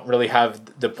 and they don't really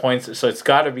have the points. So it's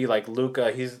got to be like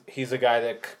Luka. He's a guy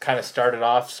that kind of started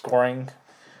off scoring,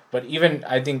 but even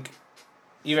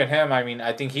him. I mean,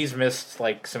 I think he's missed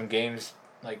like some games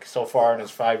like so far in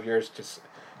his 5 years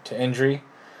to injury.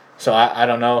 So I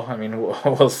don't know. I mean,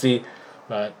 we'll see.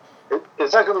 But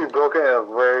it's not going to be broken in a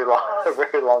very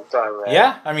long time, right?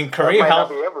 Yeah, I mean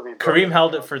Kareem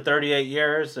held it for 38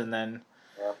 years, and then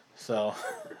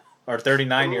or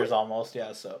 39 years almost.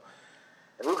 Yeah, so.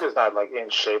 Luka's not like in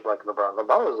shape like LeBron.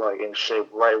 LeBron was like in shape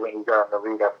right when he got in the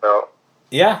league, I felt.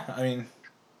 Yeah, I mean,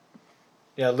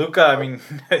 Luka. I mean,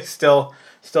 he's still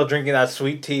drinking that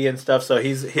sweet tea and stuff. So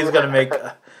he's gonna make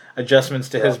adjustments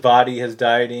to his body, his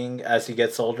dieting as he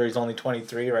gets older. He's only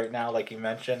 23 right now, like you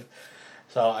mentioned.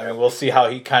 So I mean, we'll see how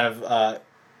he kind of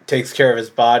takes care of his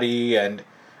body, and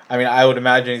I mean, I would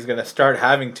imagine he's gonna start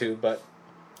having to, but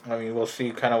I mean, we'll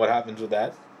see kind of what happens with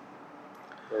that.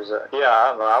 I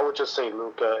don't know. I would just say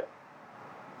Luka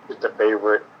is the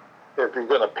favorite if you're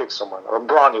gonna pick someone, or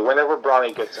Bronny. Whenever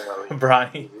Bronny gets in the league,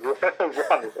 Bronny.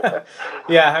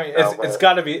 Yeah, I mean, it's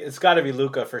got to be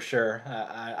Luka for sure.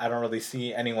 I don't really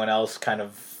see anyone else kind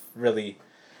of really,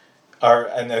 or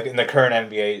in the current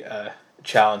NBA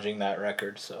challenging that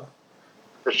record. So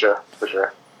for sure.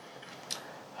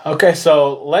 Okay,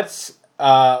 so let's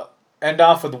end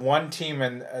off with one team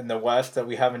in the West that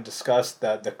we haven't discussed.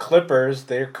 The Clippers.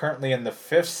 They're currently in the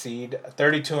 5th seed,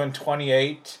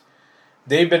 32-28.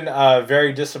 They've been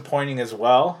very disappointing as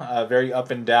well, very up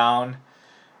and down.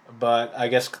 But I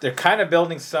guess they're kind of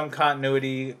building some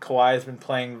continuity. Kawhi has been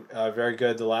playing very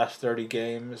good the last 30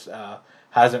 games.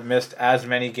 Hasn't missed as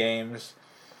many games.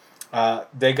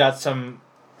 They got some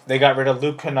They got rid of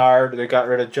Luke Kennard. They got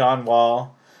rid of John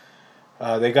Wall.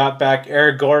 They got back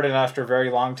Eric Gordon after a very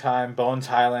long time, Bones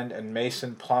Highland, and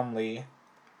Mason Plumlee.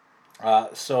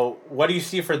 So what do you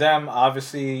see for them?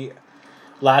 Obviously,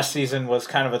 last season was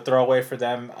kind of a throwaway for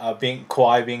them, being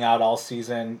Kawhi being out all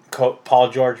season, Paul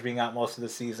George being out most of the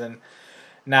season.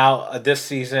 Now, this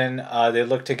season, they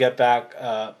look to get back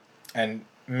and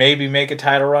maybe make a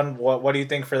title run. What do you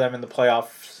think for them in the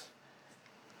playoffs?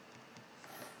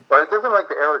 But I definitely like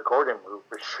the Eric Gordon move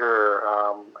for sure.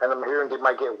 And I'm hearing they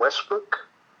might get Westbrook,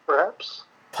 perhaps.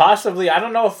 Possibly. I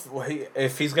don't know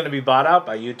if he's going to be bought out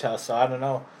by Utah, so I don't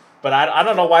know. But I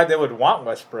don't know why they would want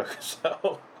Westbrook.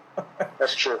 So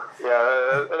that's true. Yeah,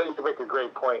 I think you make a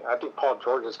great point. I think Paul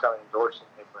George is kind of endorsing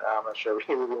him, but I'm not sure if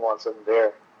he really wants him there.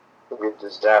 It would be a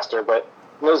disaster. But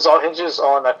this all hinges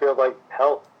on, I feel like,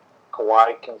 health.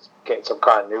 Kawhi can get some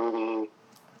continuity.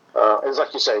 It's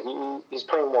like you said, he's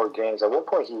playing more games. At one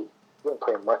point, he didn't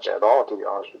play much at all, to be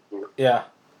honest with you. Yeah.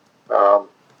 But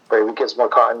he gets more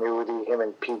continuity. Him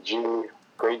and PG,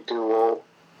 great duo.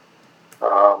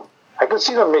 I can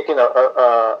see them making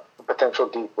a potential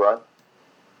deep run.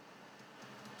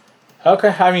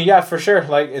 Okay, I mean, yeah, for sure.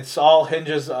 Like, it's all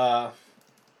hinges.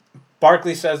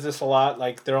 Barkley says this a lot.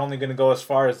 Like, they're only going to go as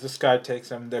far as this guy takes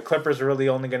them. The Clippers are really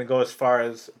only going to go as far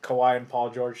as Kawhi and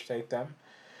Paul George take them.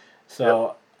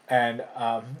 So, and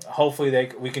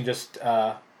hopefully we can just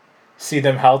see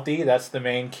them healthy. That's the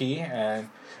main key. And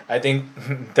I think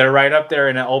they're right up there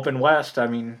in an open West. I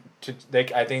mean,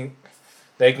 I think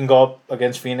they can go up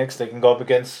against Phoenix. They can go up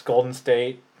against Golden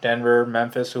State, Denver,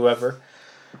 Memphis, whoever.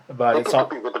 But they can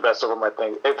compete with the best of them, I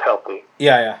think, if healthy.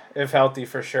 Yeah, if healthy,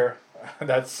 for sure.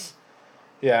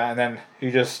 And then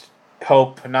you just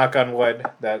hope, knock on wood,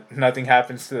 that nothing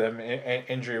happens to them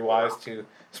injury-wise,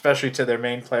 especially to their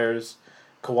main players,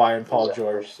 Kawhi and Paul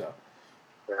George. So.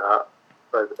 Yeah,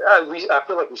 but I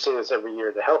feel like we say this every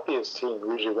year. The healthiest team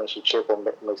usually wins the chip and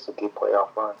makes the deep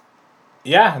playoff run.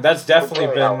 Yeah, that's definitely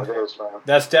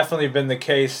been the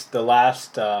case the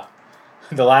last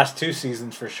 2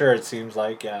 seasons for sure. It seems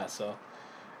like so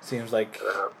it seems like,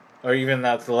 or even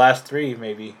the last 3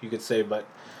 maybe you could say, but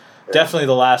definitely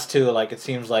the last 2. Like, it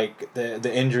seems like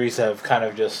the injuries have kind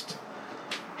of just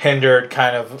hindered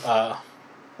kind of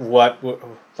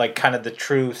kind of the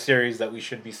true series that we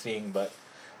should be seeing. But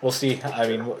we'll see. I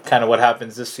mean, kind of what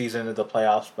happens this season in the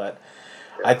playoffs. But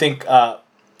I think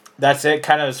that's it.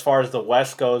 Kind of as far as the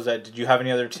West goes. Did you have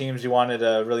any other teams you wanted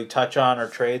to really touch on, or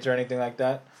trades or anything like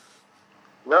that?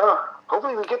 No.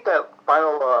 Hopefully we get that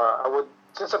final.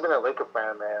 Since I've been a Laker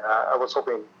fan, man, I was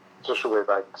hoping, especially with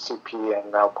like CP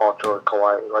and now Paul George,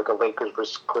 Kawhi, like a Lakers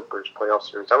versus Clippers playoff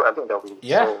series. I think that'll be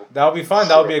that'll be fun.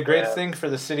 That'll be a great thing for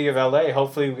the city of LA.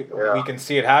 Hopefully we can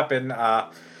see it happen.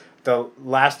 The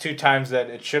last 2 times that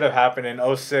it should have happened in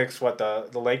 2006, the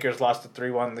Lakers lost a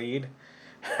 3-1 lead.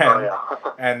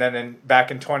 And then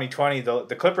back in 2020,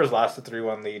 the Clippers lost a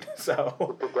 3-1 lead.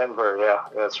 So Denver,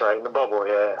 that's right. In the bubble,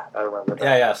 I remember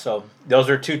that. Yeah. So those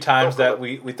are 2 times that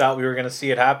we thought we were going to see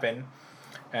it happen,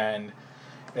 and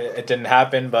it didn't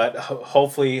happen. But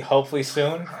hopefully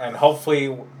soon, and hopefully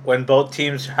when both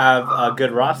teams have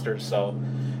good rosters. So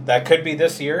that could be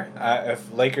this year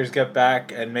if Lakers get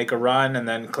back and make a run, and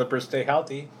then Clippers stay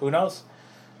healthy. Who knows?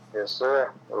 Yes,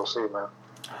 sir. We'll see, man.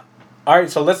 All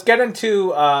right, so let's get into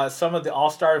some of the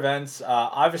All-Star events.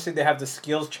 Obviously, they have the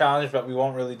skills challenge, but we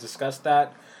won't really discuss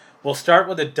that. We'll start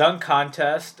with the dunk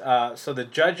contest. So the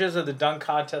judges of the dunk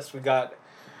contest, we got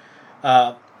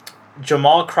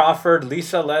Jamal Crawford,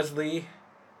 Lisa Leslie,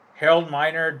 Harold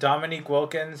Miner, Dominique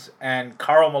Wilkins, and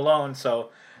Karl Malone. So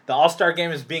the All-Star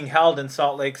game is being held in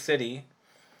Salt Lake City.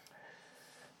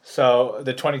 So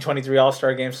the 2023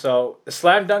 All-Star game. So the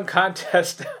slam dunk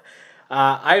contest...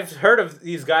 I've heard of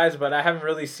these guys, but I haven't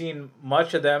really seen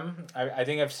much of them. I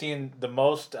think I've seen the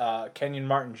most Kenyon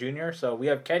Martin Jr. So we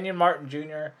have Kenyon Martin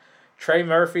Jr., Trey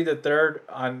Murphy III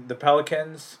on the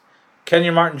Pelicans,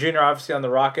 Kenyon Martin Jr. obviously on the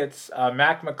Rockets,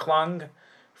 Mac McClung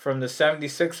from the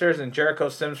 76ers, and Jericho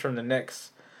Sims from the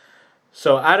Knicks.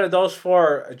 So out of those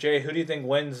 4, Jay, who do you think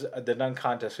wins the dunk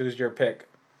contest? Who's your pick?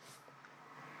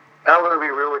 I'm going to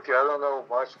be real with you. I don't know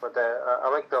much, but I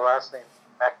like the last name.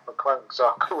 Mac McClung,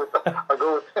 so I'll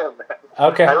go with him, man.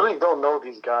 Okay. I really don't know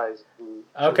these guys.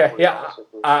 Okay, yeah.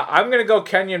 I'm gonna go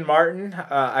Kenyon Martin.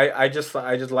 I just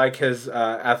like his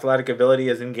athletic ability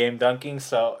as in-game dunking,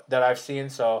 so that I've seen.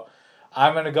 So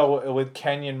I'm gonna go with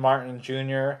Kenyon Martin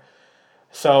Jr.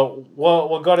 So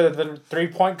we'll go to the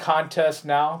 3-point contest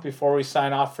now before we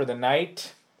sign off for the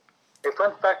night. A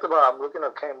fun fact about I'm looking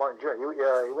at Kenyon Martin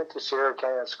Jr. He went to Sierra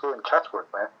Canyon School in Chatsworth,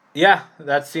 man. Yeah,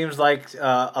 that seems like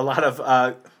a lot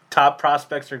of top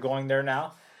prospects are going there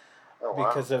now. Oh, wow.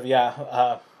 because of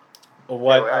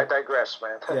Anyway, I digress,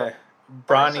 man. Yeah,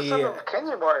 Bronny. This is the Bronny. son of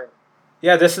Kenyon Martin.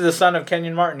 Yeah, this is the son of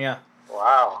Kenyon Martin. Yeah.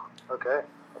 Wow. Okay.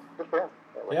 Good for him.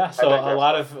 Anyway, Yeah, so a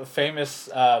lot of famous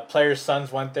players'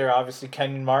 sons went there. Obviously,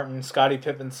 Kenyon Martin, Scottie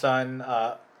Pippen's son,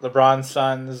 LeBron's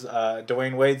sons,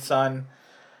 Dwayne Wade's son,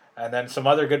 and then some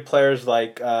other good players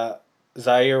like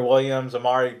Zaire Williams,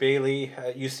 Amari Bailey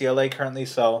at UCLA currently.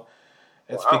 So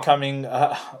it's becoming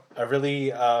a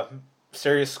really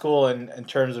serious school in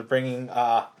terms of bringing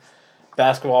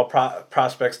basketball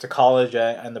prospects to college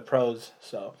and the pros.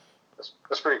 So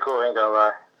that's pretty cool. I ain't gonna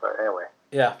lie. But anyway.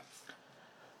 Yeah.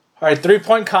 All right,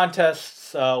 3-point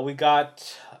contests. We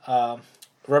got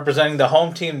representing the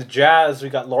home team, the Jazz. We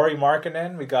got Lauri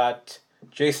Markkanen. We got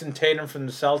Jason Tatum from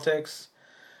the Celtics.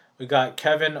 We got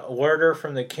Kevin Werder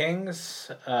from the Kings.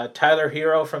 Tyler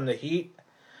Hero from the Heat.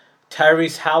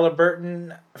 Tyrese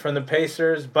Halliburton from the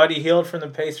Pacers. Buddy Hield from the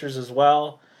Pacers as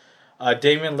well.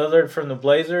 Damian Lillard from the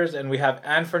Blazers. And we have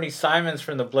Anthony Simons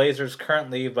from the Blazers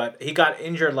currently, but he got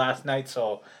injured last night,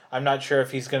 so I'm not sure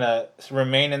if he's going to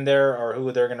remain in there or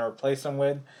who they're going to replace him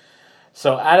with.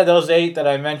 So out of those 8 that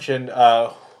I mentioned,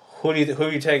 who are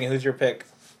you taking? Who's your pick?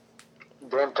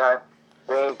 Dame time.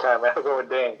 Dame time. I have to go with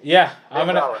Dame. Yeah, I'm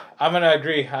gonna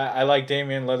agree. I like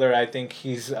Damian Lillard. I think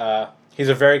he's a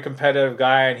very competitive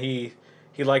guy, and he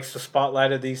likes the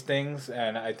spotlight of these things,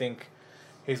 and I think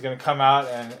he's going to come out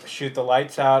and shoot the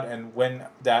lights out and win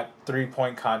that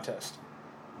 3-point contest.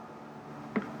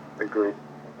 Agreed.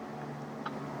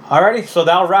 Alrighty, so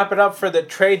that'll wrap it up for the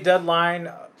trade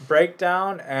deadline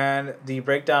breakdown and the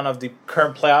breakdown of the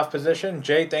current playoff position.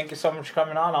 Jay, thank you so much for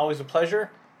coming on. Always a pleasure.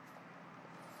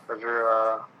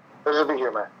 Pleasure to be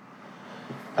here, man.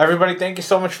 Everybody, thank you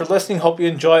so much for listening. Hope you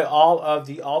enjoy all of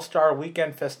the All-Star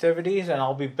Weekend festivities, and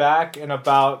I'll be back in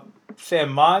about, say, a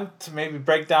month to maybe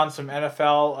break down some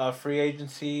NFL free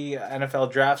agency,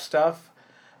 NFL draft stuff.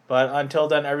 But until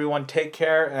then, everyone take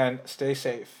care and stay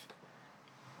safe.